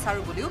হিচাপে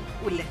বিচাৰো বুলিও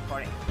উল্লেখ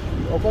কৰে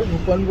অকল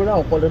ভূপেন বৰা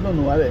অকলেতো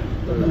নোৱাৰে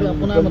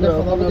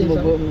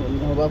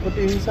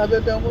সভাপতি হিচাপে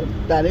তেওঁ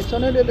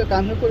ডাইৰেকশ্যনে দিলে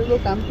কামহে কৰিব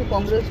কামটো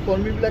কংগ্ৰেছ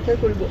কৰ্মীবিলাকে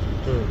কৰিব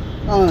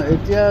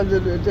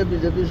এতিয়া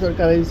বিজেপি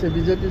চৰকাৰ আহিছে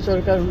বিজেপি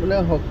চৰকাৰ বোলে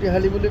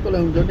শক্তিশালী বুলি ক'লে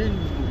যদি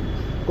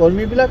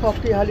কৰ্মীবিলাক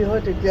শক্তিশালী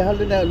হয়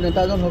তেতিয়াহ'লে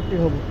নেতাজন শক্তি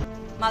হ'ব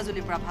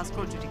মাজুলীৰ পৰা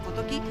ভাস্কৰ জ্যোতি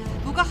কটকী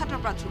বোকাখাটৰ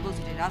পৰা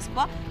ধ্ৰুৱজ্যোতি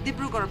ৰাজখোৱা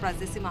ডিব্ৰুগড়ৰ পৰা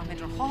জেচিম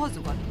আহমেদৰ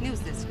সহযোগত news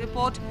desk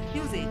report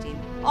news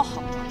 18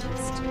 Assam north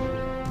east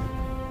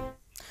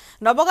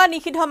নবগা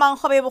নিষিদ্ধ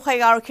মাংস ব্যৱসায়ী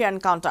আৰক্ষীৰ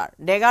এনকাউণ্টাৰ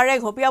ডেগাৰে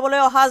ঘপিয়াবলৈ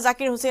অহা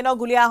জাকিৰ হুছেইনক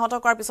গুলীয়া আহত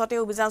কৰাৰ পিছতে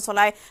অভিযান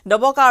চলাই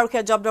ডবকা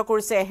আৰক্ষীয়ে জব্দ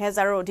কৰিছে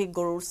 1000ৰ অধিক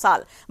গৰুৰ ছাল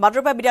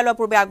বাতৰপা বিদ্যালয়ৰ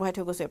পূৰ্বে আগবঢ়াই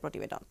থৈ গৈছে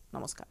প্ৰতিবেদন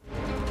নমস্কাৰ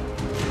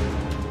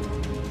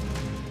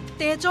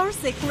তেজৰ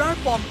চেকুৰাৰ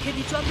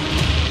পম্পেদি যোৱা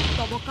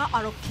ডবকা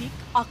আৰক্ষীক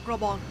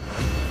আক্ৰমণ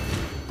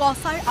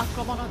কছাইৰ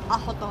আক্ৰমণত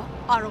আহত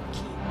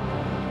আৰক্ষী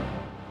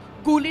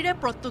গুলীৰে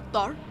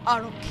প্ৰত্যুত্তৰ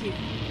আৰক্ষীৰ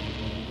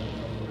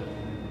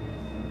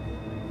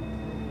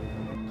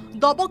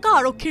ডবকা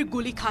আৰক্ষীৰ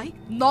গুলী খাই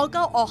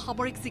নগাঁও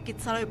অসামৰিক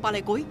চিকিৎসালয়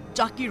পালেগৈ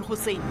জাকিৰ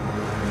হুছেইন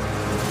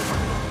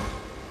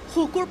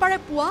শুকুৰবাৰে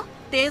পুৱা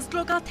তেজ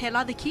লগা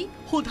ঠেলা দেখি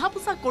সোধা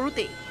পোছা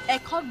কৰোঁতে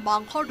এখন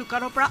মাংসৰ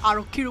দোকানৰ পৰা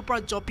আৰক্ষীৰ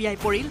ওপৰত জঁপিয়াই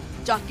পৰিল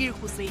জাকিৰ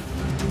হুছেইন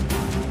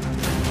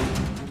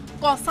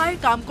কছাইৰ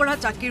কাম কৰা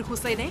জাকিৰ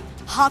হুছেইনে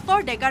হাতৰ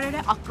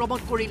ডেগাৰেৰে আক্ৰমণ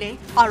কৰিলে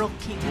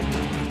আৰক্ষী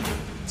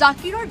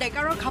জাকিৰৰ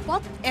ডেগাৰৰ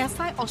খাপত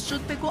এছআই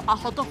অচ্যুত পেগু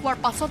আহত হোৱাৰ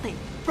পাছতে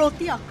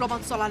প্ৰতি আক্ৰমণ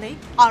চলালে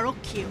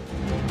আৰক্ষীয়ে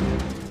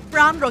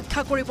প্ৰাণ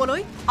ৰক্ষা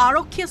কৰিবলৈ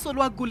আৰক্ষীয়ে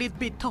চলোৱা গুলীত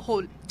বিদ্ধ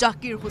হ'ল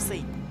জাকিৰ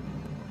হুছেইন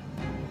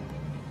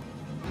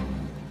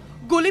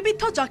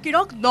গুলীবিদ্ধ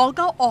জাকিৰক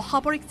নগাঁও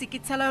অসামৰিক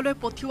চিকিৎসালয়লৈ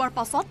পঠিওৱাৰ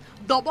পাছত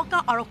ডবকা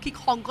আৰক্ষীক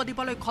সংগ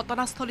দিবলৈ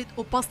ঘটনাস্থলীত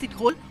উপস্থিত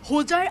হ'ল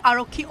হোজাইৰ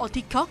আৰক্ষী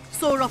অধীক্ষক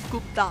সৌৰভ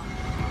গুপ্তা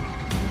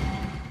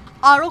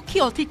আৰক্ষী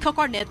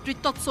অধীক্ষকৰ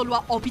নেতৃত্বত চলোৱা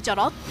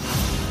অভিযানত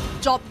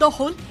জব্দ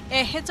হ'ল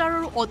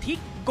 1000ৰো অধিক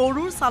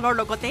গৰুৰ ছালৰ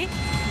লগতে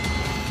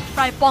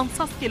প্ৰায়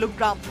 50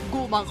 কিলোগ্ৰাম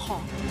গো মাংস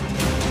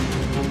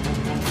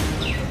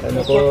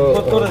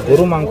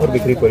গৰু মাংসৰ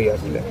বিক্ৰী কৰি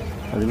আছিলে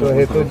তো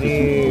সেইটো যি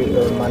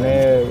মানে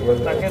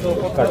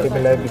কাটি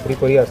পেলাই বিক্ৰী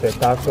কৰি আছে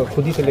তাক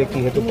খুজিছিলে কি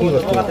সেইটো কি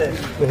বস্তু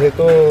তো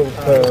সেইটো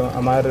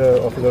আমাৰ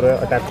অফিচৰে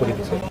এটাক কৰি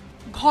দিছে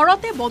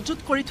ঘৰতে মজুত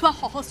কৰি থোৱা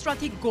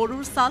সহস্ৰাধিক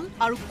গৰুৰ ছাল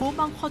আৰু গো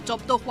মাংস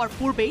জব্দ হোৱাৰ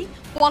পূৰ্বেই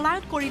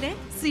পলায়ন কৰিলে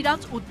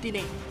সিৰাজ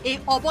উদ্দিনে এই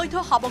অবৈধ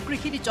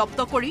সামগ্ৰীখিনি জব্দ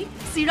কৰি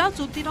সিৰাজ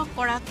উদ্দিনক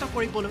কৰায়ত্ব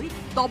কৰিবলৈ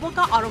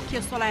ডবকা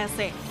আৰক্ষীয়ে চলাই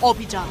আছে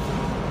অভিযান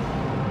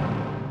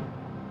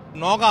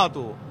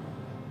নগাঁৱতো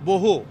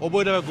বহু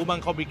অবৈধভাৱে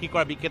গোমাংস বিক্ৰী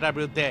কৰা বিক্ৰেতাৰ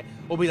বিৰুদ্ধে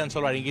অভিযান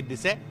চলোৱাৰ ইংগিত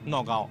দিছে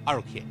নগাঁও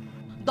আৰক্ষীয়ে।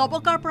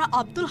 দবকাৰ পৰা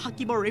Abdul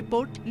হাকিমৰ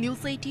report news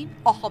 18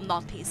 Assam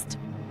north east.